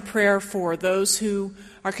also are in prayer for those who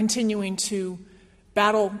are continuing to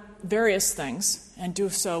battle various things and do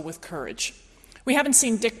so with courage. We haven't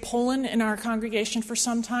seen Dick Poland in our congregation for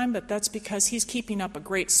some time, but that's because he's keeping up a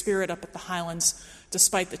great spirit up at the Highlands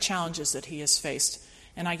despite the challenges that he has faced.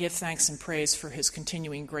 And I give thanks and praise for his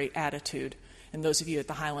continuing great attitude. And those of you at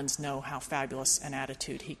the Highlands know how fabulous an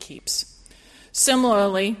attitude he keeps.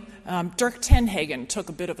 Similarly, Dirk Tenhagen took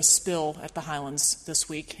a bit of a spill at the Highlands this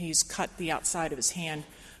week. He's cut the outside of his hand,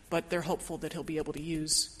 but they're hopeful that he'll be able to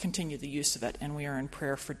continue the use of it, and we are in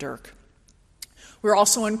prayer for Dirk. We're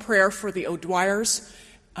also in prayer for the O'Dwyers.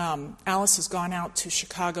 Alice has gone out to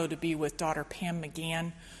Chicago to be with daughter Pam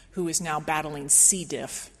McGann, who is now battling C.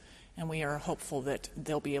 diff. And we are hopeful that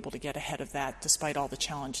they'll be able to get ahead of that despite all the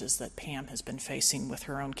challenges that Pam has been facing with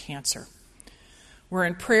her own cancer. We're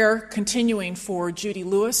in prayer continuing for Judy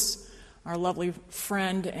Lewis, our lovely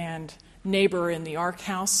friend and neighbor in the Ark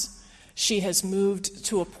House. She has moved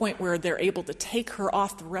to a point where they're able to take her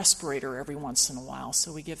off the respirator every once in a while.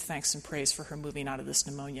 So we give thanks and praise for her moving out of this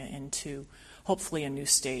pneumonia into hopefully a new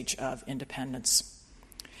stage of independence.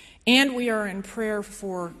 And we are in prayer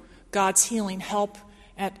for God's healing help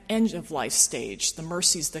at end-of-life stage, the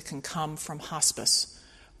mercies that can come from hospice.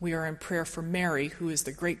 We are in prayer for Mary, who is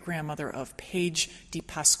the great-grandmother of Paige Di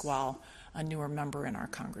Pasquale, a newer member in our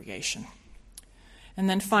congregation. And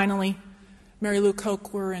then finally, Mary Lou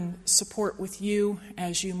Koch, we're in support with you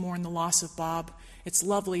as you mourn the loss of Bob. It's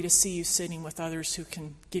lovely to see you sitting with others who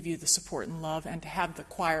can give you the support and love, and to have the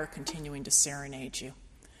choir continuing to serenade you.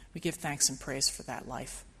 We give thanks and praise for that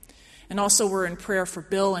life. And also we're in prayer for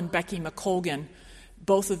Bill and Becky McColgan.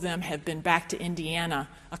 Both of them have been back to Indiana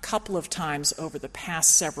a couple of times over the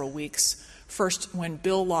past several weeks. First, when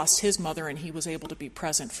Bill lost his mother and he was able to be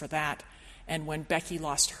present for that, and when Becky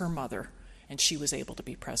lost her mother and she was able to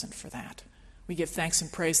be present for that. We give thanks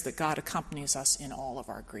and praise that God accompanies us in all of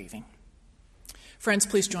our grieving. Friends,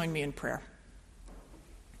 please join me in prayer.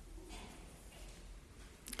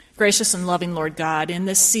 Gracious and loving Lord God, in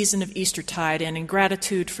this season of Eastertide and in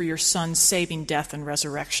gratitude for your Son's saving death and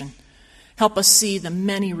resurrection, help us see the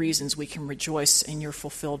many reasons we can rejoice in your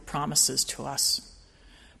fulfilled promises to us.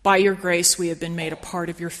 By your grace, we have been made a part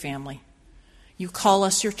of your family. You call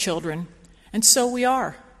us your children, and so we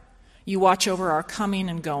are. You watch over our coming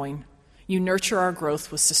and going. You nurture our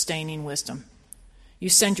growth with sustaining wisdom. You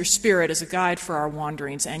send your Spirit as a guide for our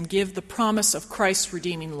wanderings and give the promise of Christ's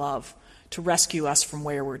redeeming love to rescue us from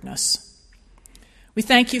waywardness. We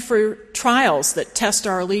thank you for trials that test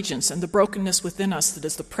our allegiance and the brokenness within us that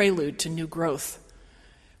is the prelude to new growth.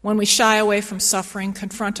 When we shy away from suffering,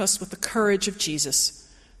 confront us with the courage of Jesus,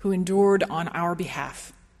 who endured on our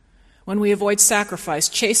behalf. When we avoid sacrifice,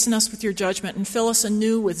 chasten us with your judgment and fill us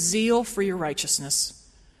anew with zeal for your righteousness.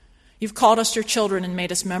 You've called us your children and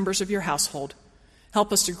made us members of your household.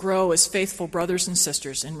 Help us to grow as faithful brothers and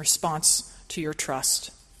sisters in response to your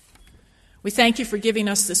trust. We thank you for giving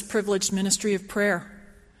us this privileged ministry of prayer.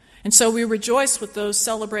 And so we rejoice with those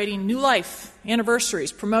celebrating new life,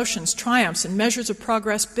 anniversaries, promotions, triumphs, and measures of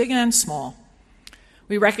progress, big and small.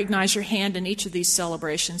 We recognize your hand in each of these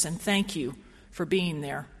celebrations and thank you for being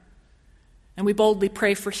there. And we boldly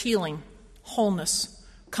pray for healing, wholeness,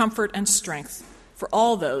 comfort, and strength for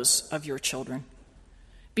all those of your children.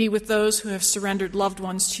 Be with those who have surrendered loved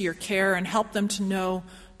ones to your care and help them to know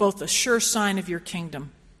both the sure sign of your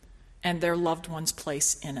kingdom and their loved one's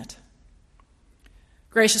place in it.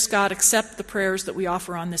 Gracious God, accept the prayers that we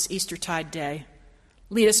offer on this Eastertide day.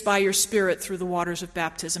 Lead us by your Spirit through the waters of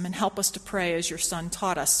baptism and help us to pray as your Son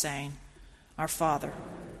taught us, saying, Our Father,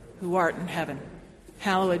 who art in heaven,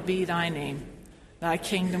 hallowed be thy name. Thy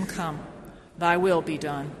kingdom come, thy will be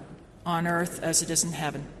done, on earth as it is in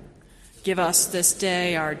heaven. Give us this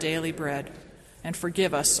day our daily bread, and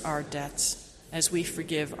forgive us our debts, as we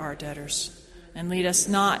forgive our debtors. And lead us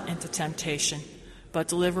not into temptation, but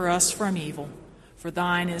deliver us from evil. For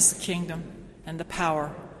thine is the kingdom, and the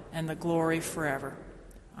power, and the glory forever.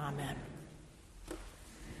 Amen.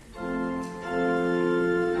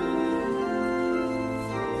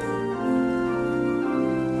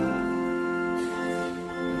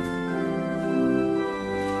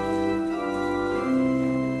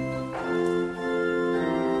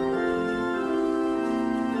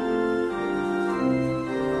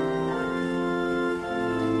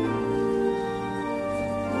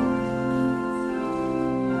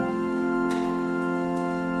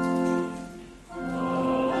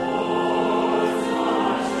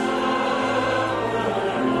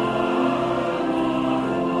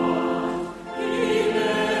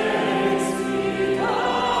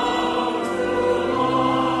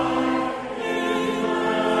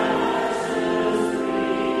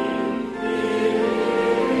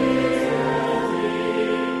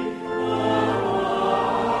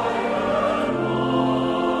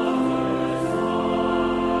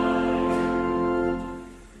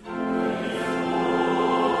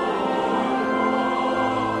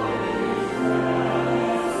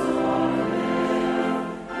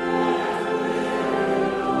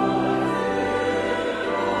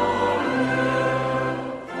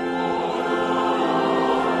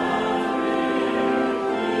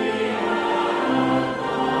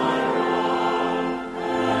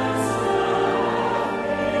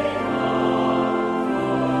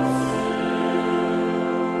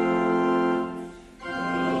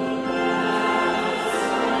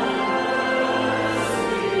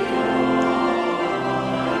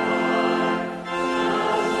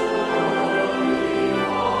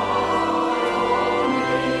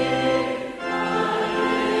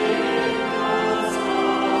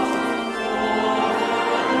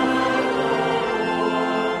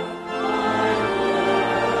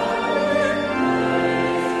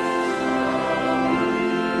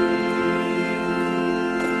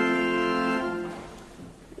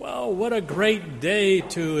 What a great day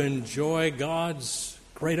to enjoy God's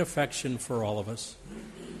great affection for all of us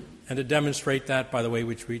and to demonstrate that by the way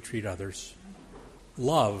which we treat others.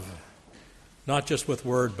 Love, not just with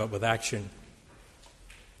word but with action.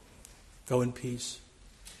 Go in peace.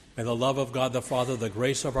 May the love of God the Father, the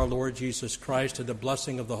grace of our Lord Jesus Christ, and the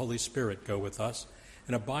blessing of the Holy Spirit go with us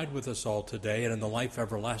and abide with us all today and in the life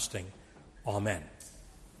everlasting. Amen.